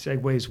it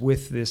segues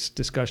with this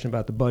discussion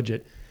about the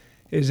budget,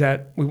 is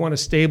that we want to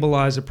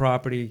stabilize a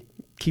property,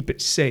 keep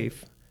it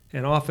safe.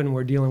 And often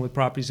we're dealing with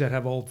properties that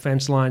have old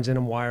fence lines in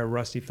them, wire,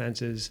 rusty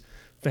fences,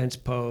 fence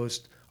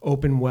posts,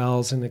 open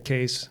wells in the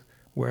case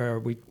where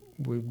we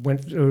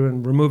went through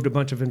and removed a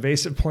bunch of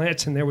invasive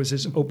plants, and there was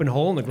this open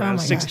hole in the ground,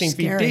 my gosh, 16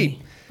 feet scary.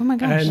 deep. Oh my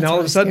gosh. And that's all of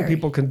really a sudden, scary.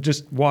 people can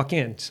just walk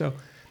in. So,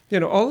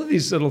 all of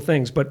these little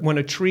things. But when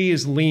a tree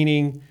is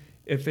leaning,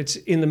 if it's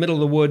in the middle of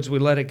the woods, we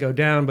let it go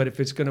down. But if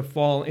it's going to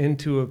fall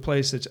into a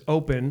place that's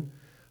open,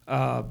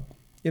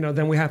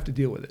 then we have to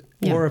deal with it.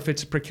 Yeah. Or if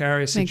it's a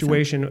precarious Makes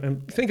situation,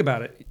 and think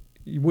about it,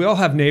 we all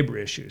have neighbor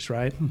issues,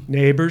 right?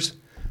 Neighbors.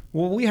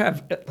 Well, we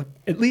have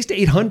at least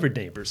 800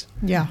 neighbors.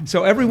 Yeah.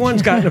 So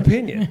everyone's got an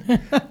opinion.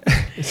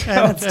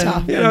 That's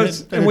tough. They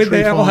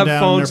all have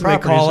phones, and they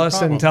call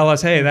us and tell tell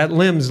us, hey, that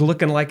limb's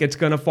looking like it's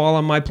going to fall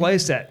on my play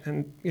set.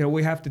 And,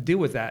 we have to deal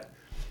with that.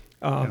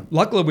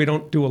 Luckily, we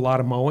don't do a lot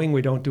of mowing.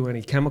 We don't do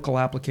any chemical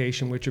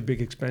application, which are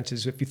big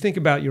expenses. If you think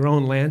about your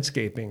own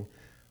landscaping,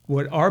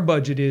 what our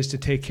budget is to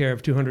take care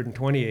of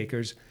 220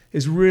 acres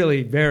is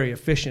really very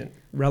efficient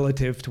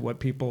relative to what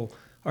people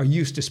are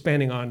used to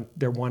spending on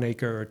their 1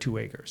 acre or 2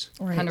 acres.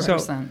 Right.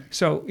 100%.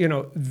 So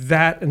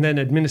that, and then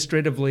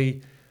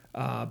administratively,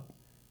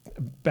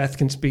 Beth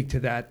can speak to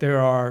that. There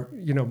are,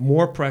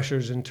 more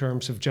pressures in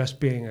terms of just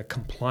being a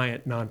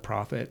compliant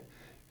nonprofit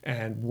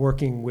and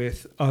working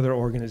with other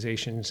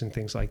organizations and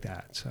things like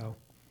that. So,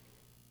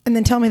 And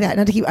then tell me that.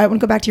 I want to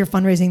go back to your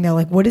fundraising though.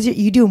 Like, what is it?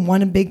 You do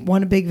one big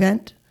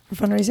event for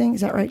fundraising?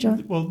 Is that right,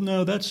 John? Well,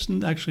 no, that's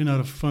actually not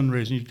a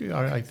fundraising.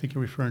 I think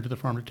you're referring to the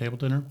farm to table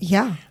dinner.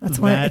 Yeah, that's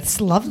one. That- It's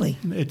lovely.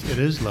 It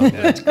is lovely.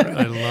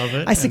 I love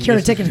it. I secured a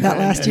And ticket to that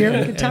last year.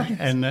 and- Good times.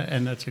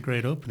 And that's a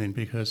great opening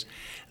because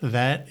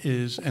that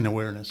is an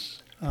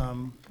awareness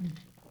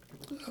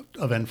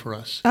event for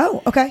us.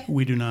 Oh, okay.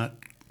 We do not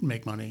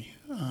make money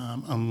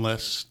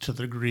unless to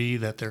the degree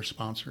that they're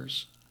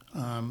sponsors,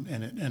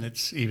 and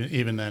it's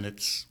even then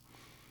it's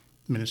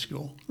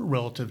minuscule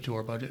relative to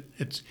our budget.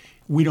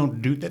 We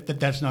don't do that.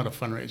 That's not a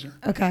fundraiser.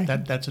 Okay.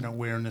 That's an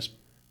awareness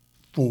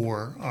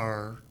for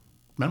our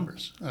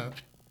members,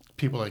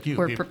 people like you,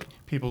 We're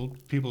people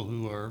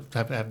who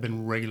have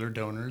been regular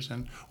donors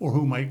or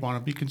who might want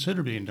to be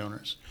considered being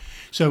donors.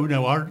 So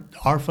no, our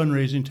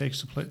fundraising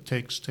takes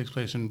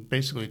place in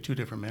basically two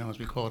different mailings.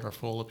 We call it our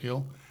fall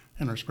appeal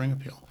and our spring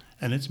appeal,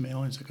 and it's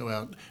mailings that go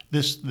out.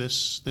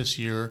 This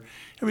year,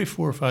 every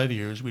 4 or 5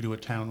 years, we do a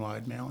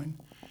townwide mailing.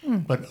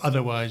 But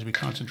otherwise, we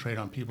concentrate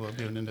on people who've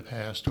been in the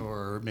past,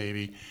 or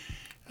maybe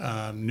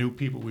new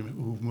people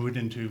who've moved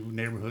into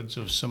neighborhoods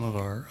of some of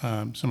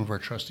our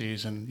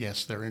trustees, and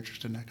yes, they're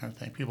interested in that kind of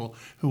thing. People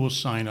who will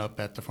sign up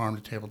at the farm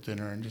to table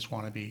dinner and just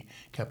want to be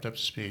kept up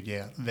to speed.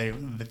 Yeah,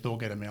 they'll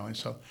get a mailing.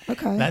 So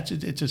Okay.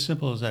 it's as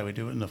simple as that. We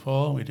do it in the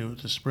fall. We do it in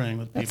the spring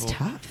with That's people.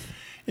 tough.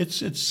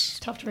 It's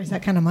Tough to raise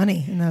that kind of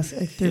money in those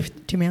through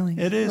two mailings.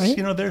 It is. right?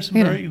 You know, there's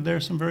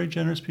some very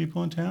generous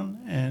people in town,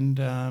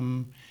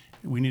 and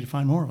we need to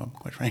find more of them.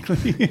 Quite frankly.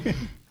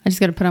 I just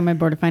got to put on my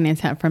Board of Finance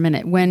hat for a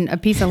minute. When a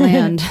piece of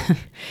land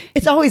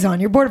It's always on.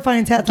 Your Board of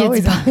Finance hat's Gets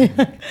always on.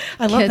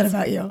 I love that gets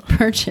about you.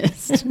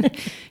 purchased, do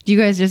you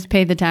guys just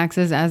pay the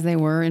taxes as they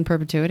were in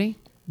perpetuity?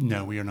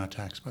 No, we are not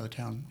taxed by the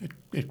town.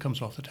 It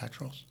comes off the tax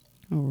rolls.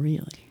 Oh,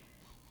 really?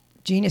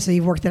 Genius. So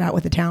you've worked it out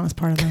with the town as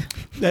part of the.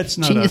 That's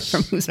not Genius us.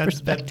 from whose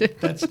perspective?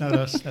 That's not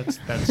us.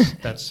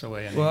 That's the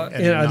way. Well,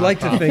 any I'd like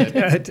to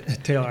nonprofit-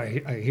 think,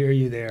 Taylor, I hear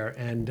you there,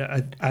 and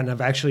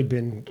I've actually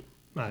been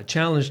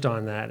challenged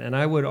on that, and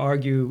I would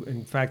argue,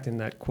 in fact, in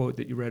that quote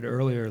that you read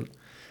earlier,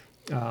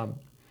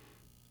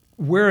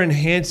 we're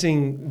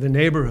enhancing the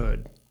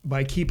neighborhood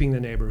by keeping the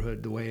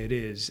neighborhood the way it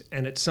is,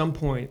 and at some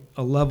point,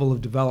 a level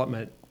of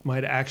development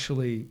might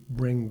actually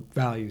bring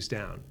values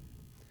down.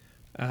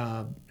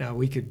 Now,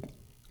 we could,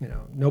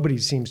 nobody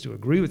seems to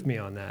agree with me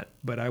on that,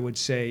 but I would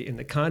say in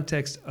the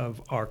context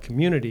of our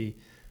community,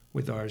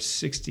 with our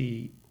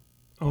 60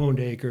 owned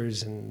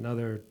acres and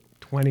another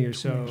 20 or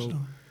so,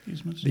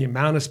 Easements. the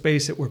amount of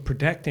space that we're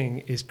protecting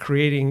is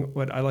creating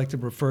what I like to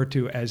refer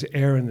to as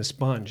air in the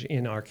sponge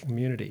in our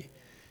community.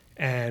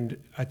 And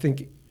I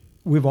think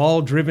we've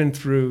all driven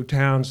through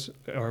towns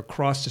or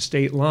across the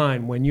state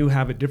line. When you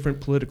have a different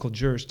political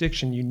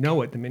jurisdiction, you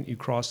know it the minute you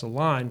cross the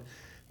line,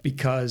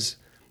 because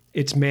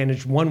it's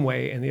managed one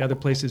way and the other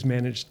place is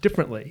managed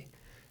differently.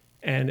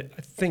 And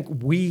I think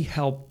we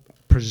help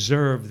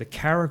preserve the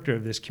character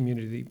of this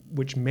community,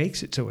 which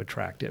makes it so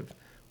attractive,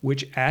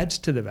 which adds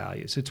to the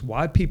values. It's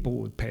why people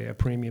would pay a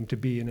premium to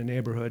be in a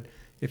neighborhood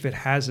if it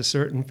has a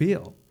certain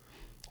feel.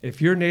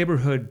 If your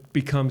neighborhood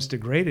becomes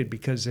degraded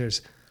because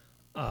there's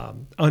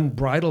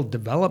unbridled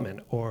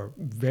development or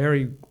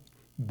very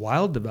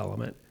wild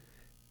development,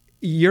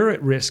 you're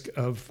at risk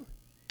of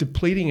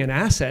depleting an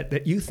asset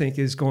that you think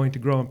is going to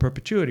grow in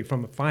perpetuity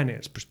from a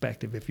finance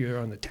perspective. If you're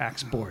on the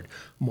tax board,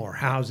 more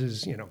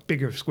houses,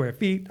 bigger square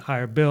feet,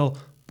 higher bill,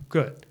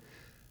 good.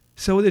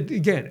 So that,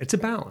 again, it's a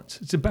balance.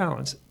 It's a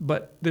balance,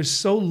 but there's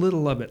so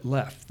little of it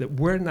left that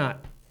we're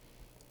not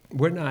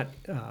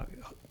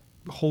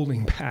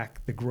holding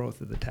back the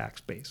growth of the tax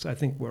base. I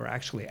think we're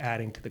actually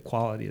adding to the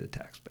quality of the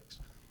tax base.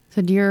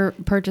 So do your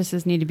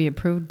purchases need to be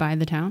approved by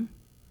the town?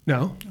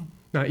 No,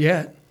 not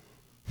yet.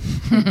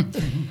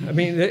 I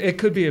mean, it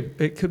could be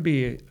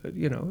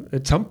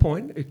at some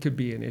point it could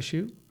be an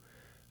issue,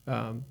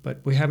 but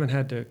we haven't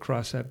had to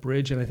cross that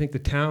bridge. And I think the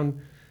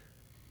town,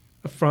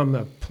 from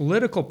a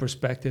political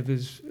perspective,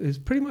 is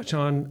pretty much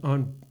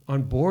on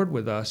board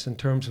with us in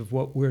terms of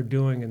what we're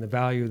doing and the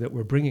value that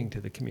we're bringing to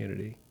the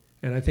community.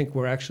 And I think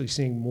we're actually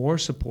seeing more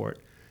support.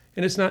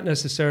 And it's not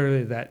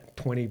necessarily that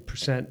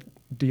 20%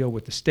 deal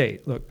with the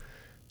state. Look,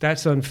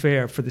 that's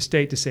unfair for the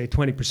state to say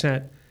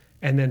 20%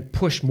 and then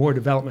push more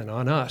development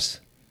on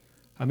us.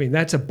 I mean,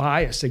 that's a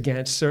bias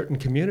against certain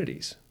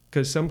communities,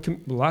 because a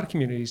lot of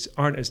communities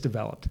aren't as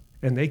developed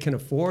and they can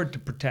afford to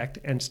protect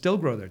and still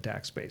grow their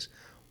tax base.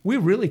 We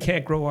really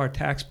can't grow our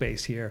tax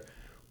base here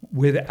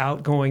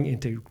without going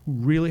into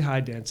really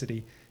high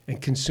density and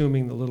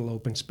consuming the little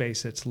open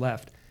space that's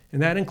left.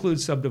 And that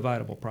includes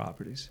subdividable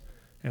properties.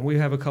 And we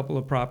have a couple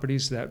of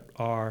properties that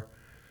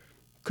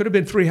could have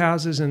been 3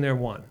 houses and they're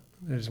 1.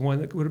 There's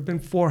one that would have been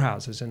 4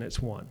 houses and it's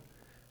 1.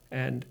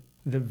 And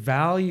the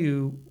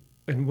value,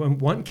 in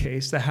one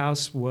case, the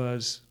house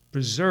was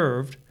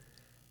preserved.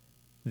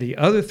 The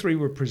other 3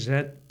 were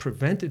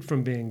prevented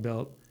from being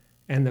built,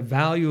 and the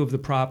value of the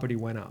property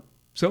went up.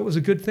 So it was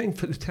a good thing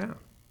for the town.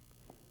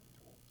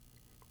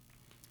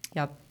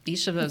 Yep.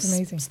 Each of That's those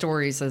amazing.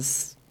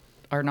 stories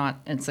are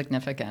not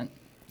insignificant,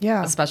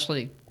 Yeah.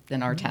 especially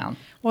in our town.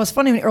 Well, it's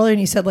funny earlier when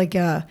you said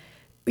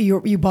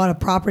you bought a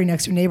property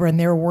next to a neighbor and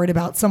they were worried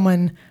about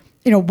someone,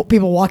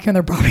 people walking on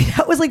their property.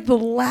 That was like the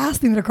last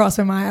thing that crossed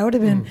my mind. I would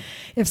have been,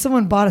 if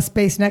someone bought a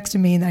space next to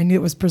me and I knew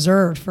it was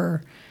preserved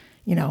for,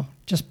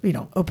 just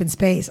open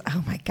space.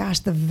 Oh my gosh,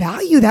 the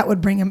value that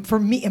would bring him for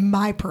me, in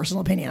my personal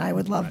opinion, I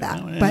would love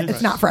that. No, But and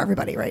it's not for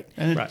everybody, right?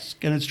 And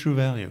it's true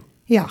value.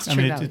 Yeah. I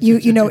mean, it's,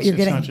 You know what you're it's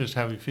getting. not just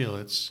how we feel.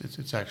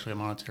 It's actually a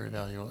monetary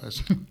value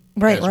as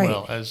Right, as right.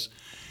 well as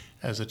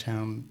the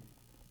town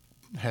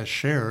has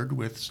shared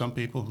with some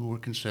people who were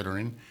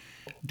considering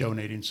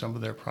donating some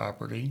of their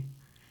property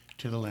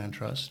to the land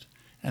trust.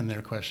 And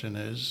their question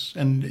is,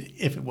 and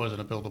if it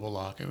wasn't a buildable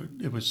lot,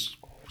 it was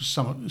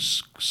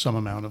some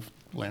amount of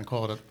land,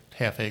 call it a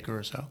half acre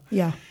or so.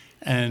 Yeah.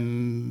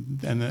 And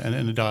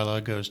the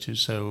dialogue goes to,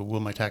 so will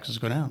my taxes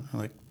go down? I'm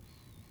like,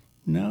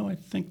 no, I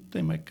think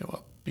they might go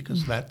up,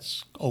 because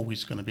that's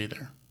always going to be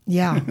there.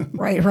 Yeah.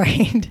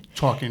 Right.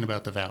 Talking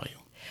about the value,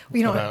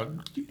 Well,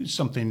 about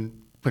something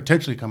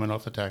potentially coming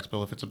off the tax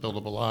bill if it's a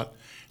buildable lot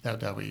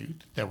that we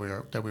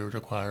would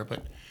require.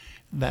 But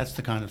that's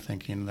the kind of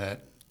thinking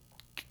that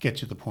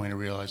gets you to the point of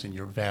realizing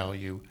your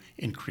value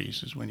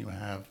increases when you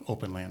have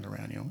open land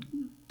around you.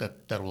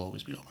 That will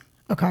always be open.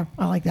 Okay,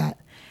 I like that.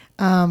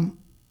 I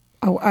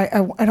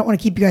don't want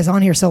to keep you guys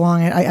on here so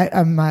long.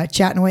 I'm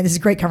chatting away. This is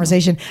a great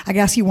conversation. I can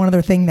ask you one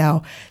other thing,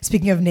 though.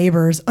 Speaking of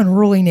neighbors,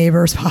 unruly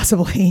neighbors,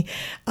 possibly.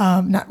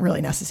 Not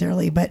really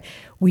necessarily, but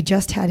we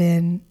just had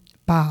in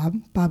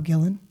Bob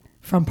Gillen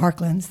from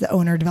Parklands, the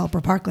owner, developer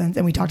of Parklands,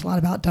 and we talked a lot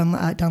about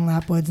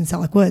Dunlap Woods and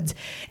Selleck Woods.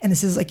 And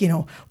this is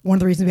one of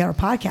the reasons we have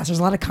our podcast. There's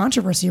a lot of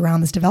controversy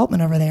around this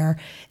development over there,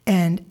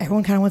 and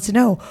everyone kind of wants to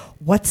know,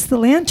 what's the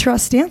land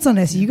trust stance on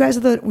this? You guys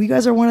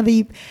are one of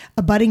the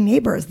abutting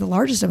neighbors, the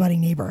largest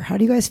abutting neighbor. How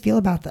do you guys feel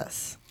about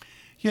this?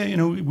 Yeah,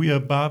 we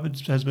Bob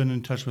has been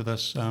in touch with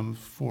us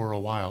for a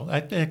while.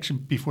 Actually,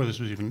 before this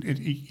was even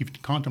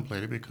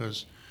contemplated,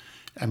 because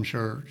I'm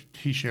sure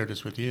he shared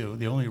this with you.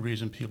 The only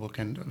reason people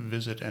can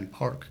visit and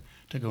park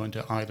to go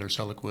into either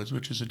Selleck Woods,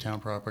 which is a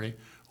town property,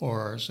 or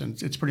ours, and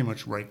it's pretty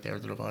much right there,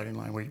 the dividing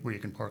line where you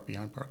can park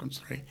behind Parklands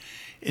 3,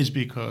 is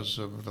because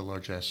of the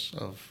largesse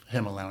of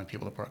him allowing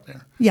people to park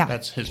there. Yeah,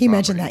 that's his he property.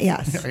 mentioned that,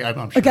 yes.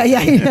 I'm sure. Okay,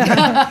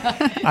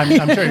 yeah.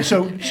 I'm sure.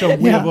 So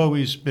we have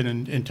always been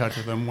in touch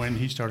with him. When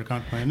he started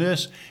contemplating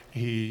this,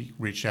 he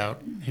reached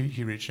out.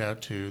 He reached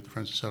out to the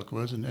Friends of Selleck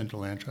Woods and to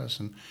Land Trust,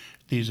 and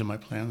these are my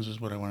plans. This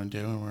is what I want to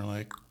do. And we're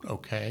like,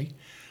 okay.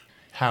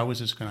 How is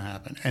this going to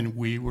happen? And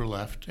we were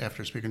left,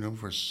 after speaking to him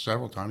for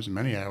several times,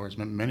 many hours,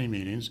 many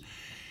meetings,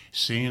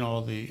 seeing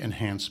all the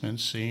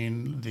enhancements,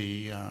 seeing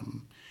the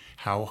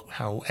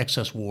how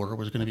excess water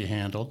was going to be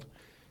handled.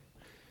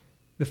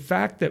 The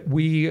fact that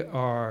we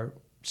are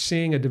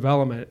seeing a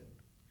development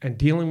and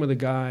dealing with a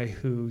guy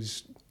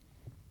who's,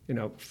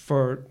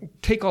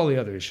 take all the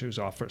other issues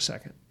off for a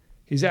second.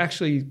 He's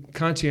actually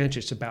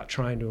conscientious about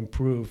trying to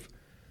improve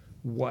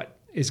what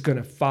is going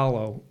to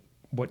follow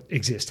what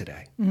exists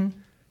today. Mm-hmm.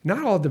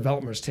 Not all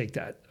developers take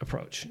that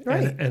approach,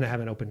 right, and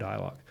have an open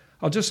dialogue.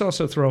 I'll just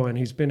also throw in,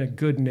 he's been a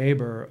good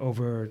neighbor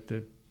over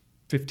the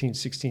 15,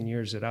 16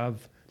 years that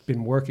I've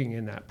been working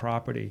in that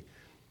property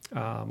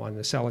on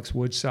the Selleck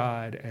Woods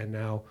side, and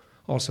now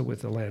also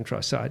with the Land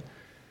Trust side.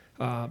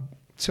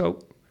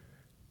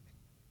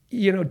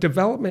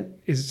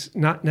 Development is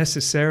not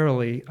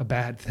necessarily a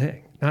bad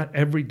thing. Not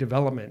every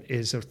development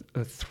is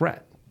a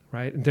threat,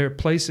 right? And there are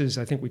places,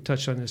 I think we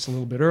touched on this a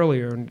little bit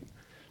earlier, and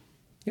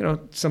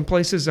some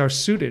places are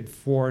suited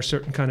for a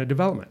certain kind of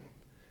development.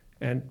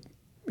 And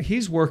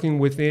he's working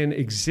within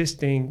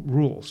existing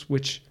rules,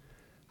 which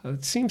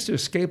seems to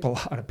escape a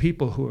lot of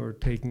people who are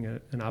taking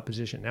an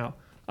opposition. Now,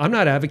 I'm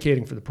not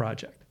advocating for the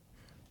project.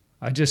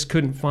 I just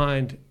couldn't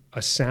find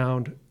a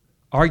sound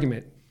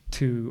argument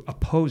to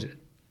oppose it.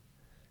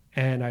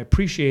 And I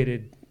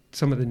appreciated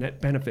some of the net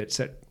benefits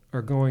that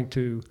are going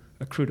to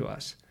accrue to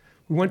us.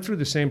 We went through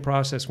the same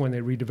process when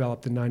they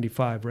redeveloped the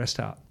 95 rest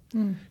stop.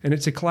 And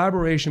it's a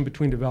collaboration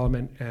between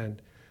development and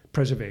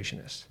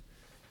preservationists.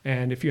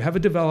 And if you have a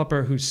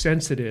developer who's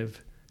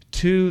sensitive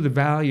to the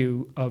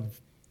value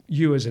of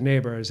you as a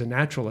neighbor, as a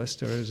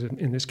naturalist, or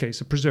in this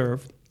case, a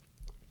preserve,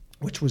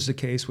 which was the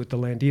case with the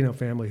Landino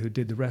family who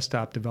did the rest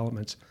stop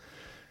developments,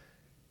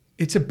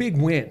 it's a big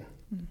win.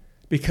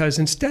 Because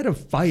instead of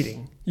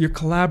fighting, you're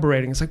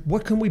collaborating. It's like,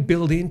 what can we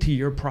build into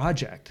your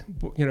project?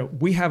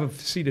 We have a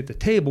seat at the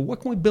table. What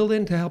can we build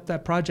in to help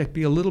that project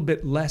be a little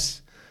bit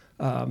less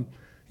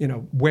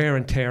wear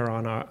and tear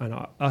on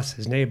us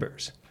as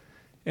neighbors?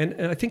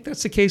 And I think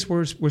that's the case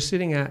we're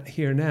sitting at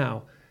here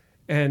now.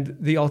 And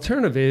the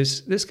alternative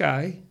is this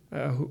guy,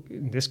 who,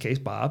 in this case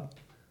Bob,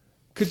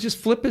 could just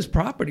flip his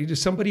property to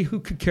somebody who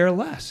could care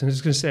less and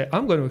is going to say,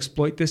 I'm going to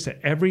exploit this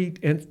to every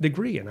nth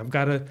degree, and I've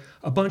got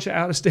a bunch of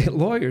out-of-state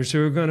lawyers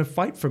who are going to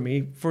fight for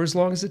me for as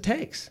long as it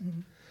takes.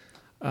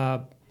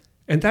 Mm-hmm.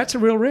 And that's a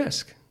real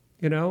risk,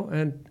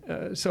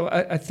 so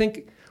I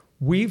think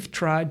we've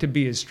tried to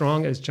be as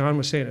strong, as John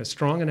was saying, as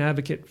strong an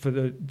advocate for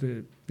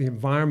the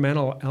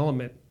environmental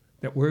element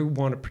that we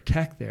want to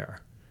protect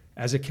there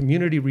as a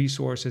community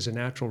resource, as a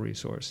natural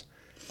resource.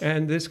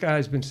 And this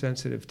guy's been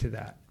sensitive to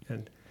that.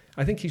 And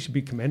I think he should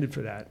be commended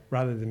for that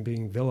rather than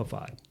being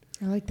vilified.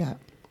 I like that.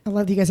 I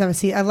love that you guys have a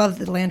seat. I love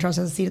that the Land Trust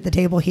has a seat at the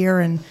table here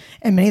and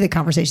many of the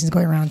conversations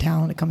going around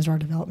town when it comes to our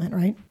development,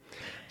 right?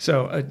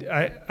 So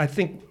I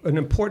think an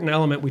important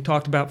element, we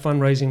talked about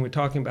fundraising, we're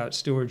talking about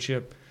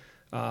stewardship,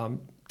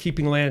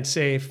 keeping land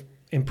safe,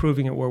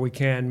 improving it where we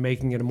can,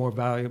 making it a more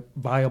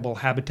viable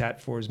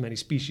habitat for as many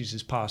species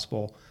as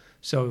possible.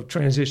 So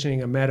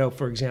transitioning a meadow,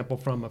 for example,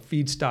 from a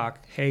feedstock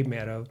hay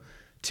meadow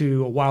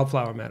to a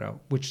wildflower meadow,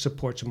 which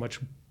supports a much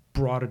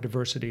broader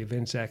diversity of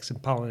insects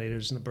and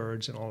pollinators and the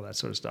birds and all that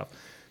sort of stuff.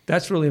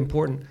 That's really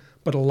important.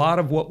 But a lot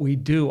of what we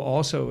do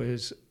also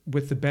is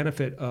with the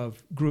benefit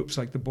of groups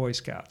like the Boy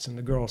Scouts and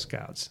the Girl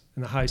Scouts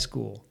and the high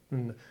school.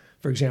 And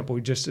for example,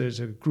 there's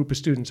a group of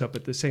students up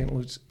at the St.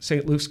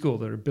 Luke's School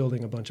that are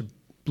building a bunch of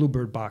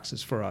bluebird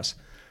boxes for us.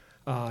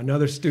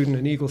 Another student,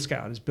 an Eagle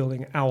Scout, is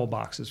building owl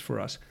boxes for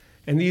us.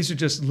 And these are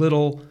just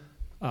little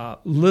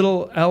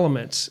little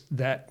elements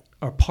that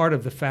are part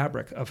of the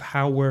fabric of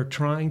how we're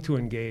trying to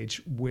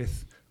engage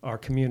with our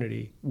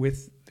community,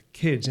 with the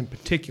kids in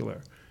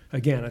particular.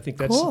 Again, I think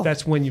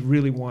that's when you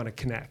really want to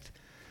connect.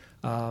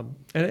 And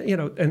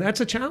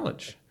that's a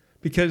challenge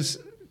because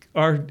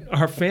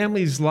our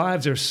families'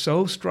 lives are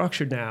so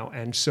structured now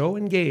and so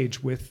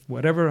engaged with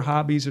whatever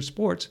hobbies or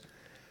sports.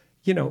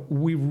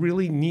 We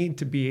really need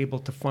to be able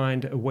to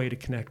find a way to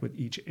connect with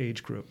each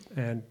age group.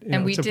 And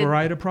it's a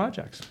variety of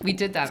projects. We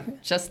did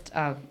that just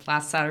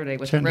last Saturday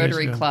with the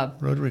Rotary Club.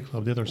 Rotary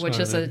Club, the other side which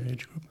is of a the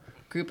age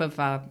group of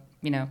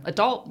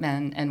adult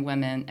men and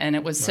women, and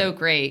it was so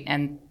great.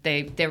 And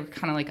they were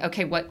kind of like,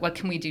 okay, what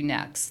can we do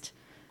next?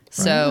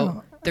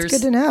 So that's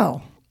good to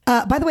know.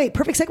 By the way,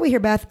 perfect segue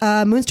here, Beth.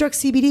 Moonstruck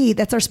CBD,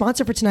 that's our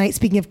sponsor for tonight.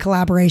 Speaking of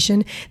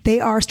collaboration,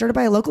 they are started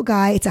by a local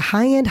guy. It's a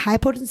high-end,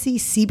 high-potency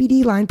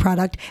CBD line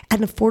product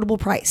at an affordable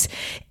price.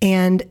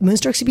 And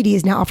Moonstruck CBD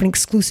is now offering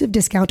exclusive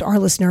discount to our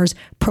listeners.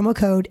 Promo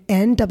code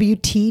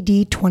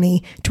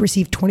NWTD20 to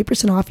receive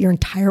 20% off your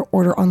entire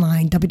order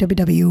online.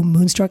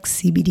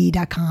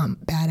 www.moonstruckcbd.com.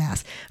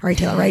 Badass. All right,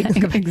 Taylor,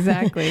 right?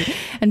 Exactly.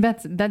 And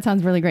Beth, that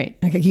sounds really great.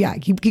 Okay, yeah,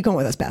 keep going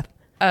with us, Beth.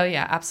 Oh,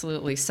 yeah,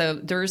 absolutely. So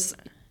there's...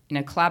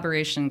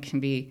 collaboration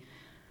can be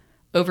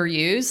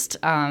overused,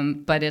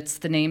 but it's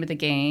the name of the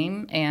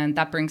game. And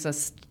that brings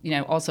us,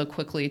 also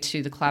quickly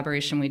to the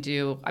collaboration we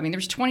do. I mean,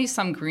 there's 20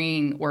 some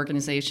green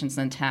organizations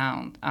in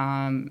town.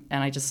 And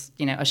I just,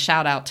 a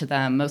shout out to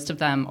them. Most of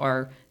them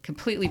are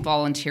completely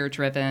volunteer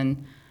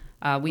driven.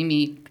 We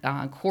meet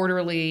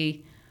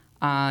quarterly.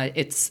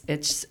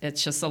 It's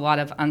just a lot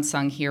of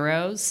unsung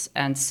heroes.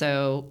 And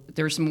so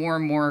there's more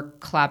and more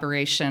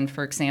collaboration,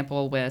 for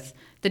example, with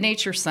the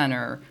Nature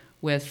Center,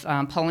 with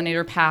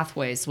Pollinator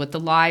Pathways, with the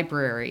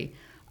library,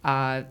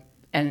 and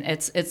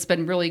it's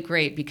been really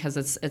great because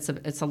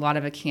it's a lot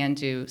of a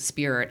can-do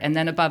spirit. And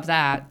then above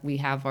that, we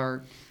have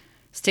our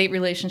state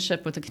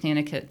relationship with the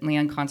Connecticut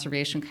Land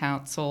Conservation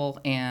Council,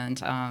 and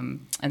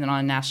then on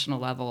a national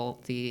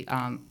level, the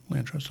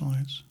Land Trust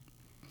Alliance.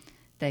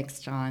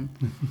 Thanks, John.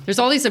 There's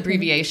all these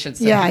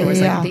abbreviations. Like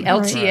the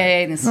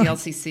LTA and the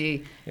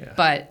CLCC,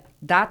 but.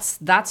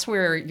 That's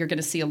where you're going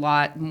to see a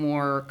lot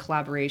more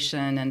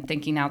collaboration and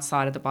thinking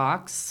outside of the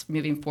box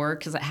moving forward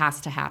because it has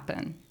to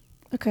happen.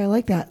 Okay, I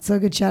like that. So a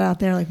good shout out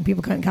there, like when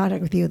people come in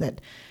contact with you, that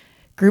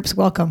groups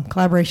welcome,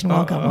 collaboration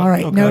welcome. All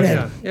right, okay,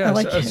 noted.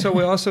 Yeah. So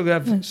we also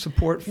have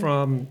support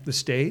from the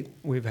state.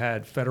 We've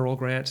had federal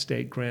grants,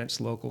 state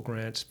grants, local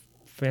grants,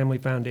 family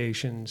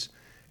foundations,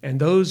 and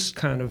those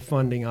kind of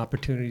funding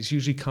opportunities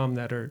usually come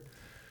that are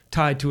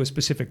tied to a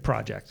specific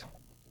project.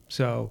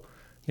 So,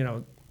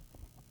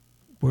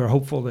 we're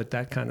hopeful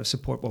that kind of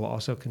support will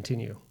also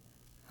continue.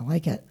 I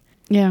like it.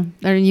 Yeah.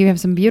 You have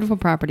some beautiful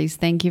properties.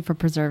 Thank you for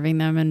preserving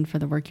them and for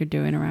the work you're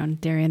doing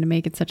around Darien to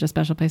make it such a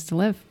special place to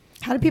live.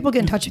 How do people get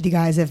in touch with you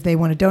guys if they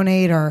want to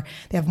donate or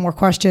they have more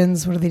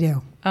questions? What do they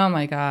do? Oh,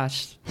 my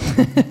gosh.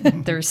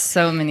 There's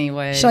so many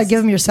ways. Should I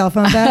give them your cell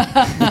phone, Beth?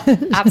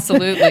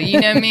 Absolutely.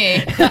 You know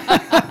me.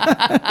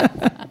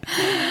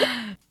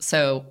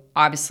 So,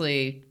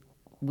 obviously,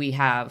 we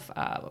have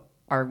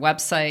our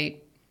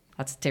website.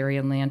 That's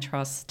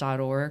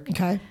DarienLandTrust.org.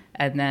 Okay.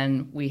 And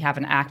then we have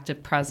an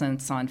active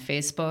presence on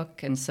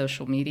Facebook and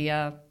social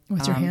media.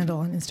 What's your handle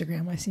on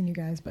Instagram? I've seen you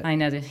guys, but I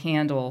know the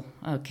handle.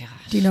 Oh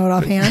gosh. Do you know it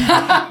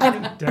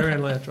offhand?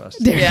 Darien Land Trust.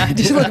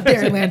 Just look up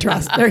Darien Land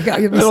Trust. There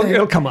you go.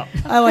 It'll come up.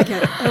 I like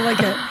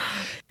it.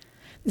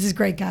 This is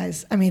great,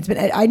 guys. I mean,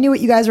 I knew what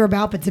you guys were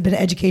about, but it's been an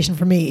education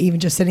for me, even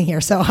just sitting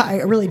here. So I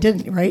really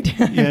didn't, right?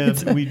 Yeah,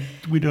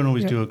 we don't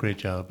always do a great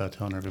job about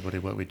telling everybody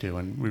what we do,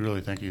 and we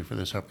really thank you for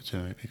this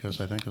opportunity because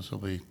I think this will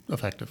be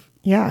effective.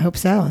 Yeah, I hope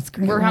so. That's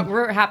great.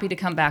 We're happy to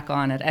come back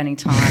on at any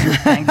time.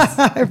 Thanks.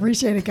 I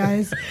appreciate it,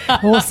 guys.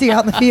 We'll see you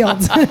out in the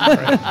fields. Great.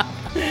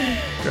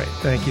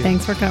 Thank you.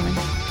 Thanks for coming.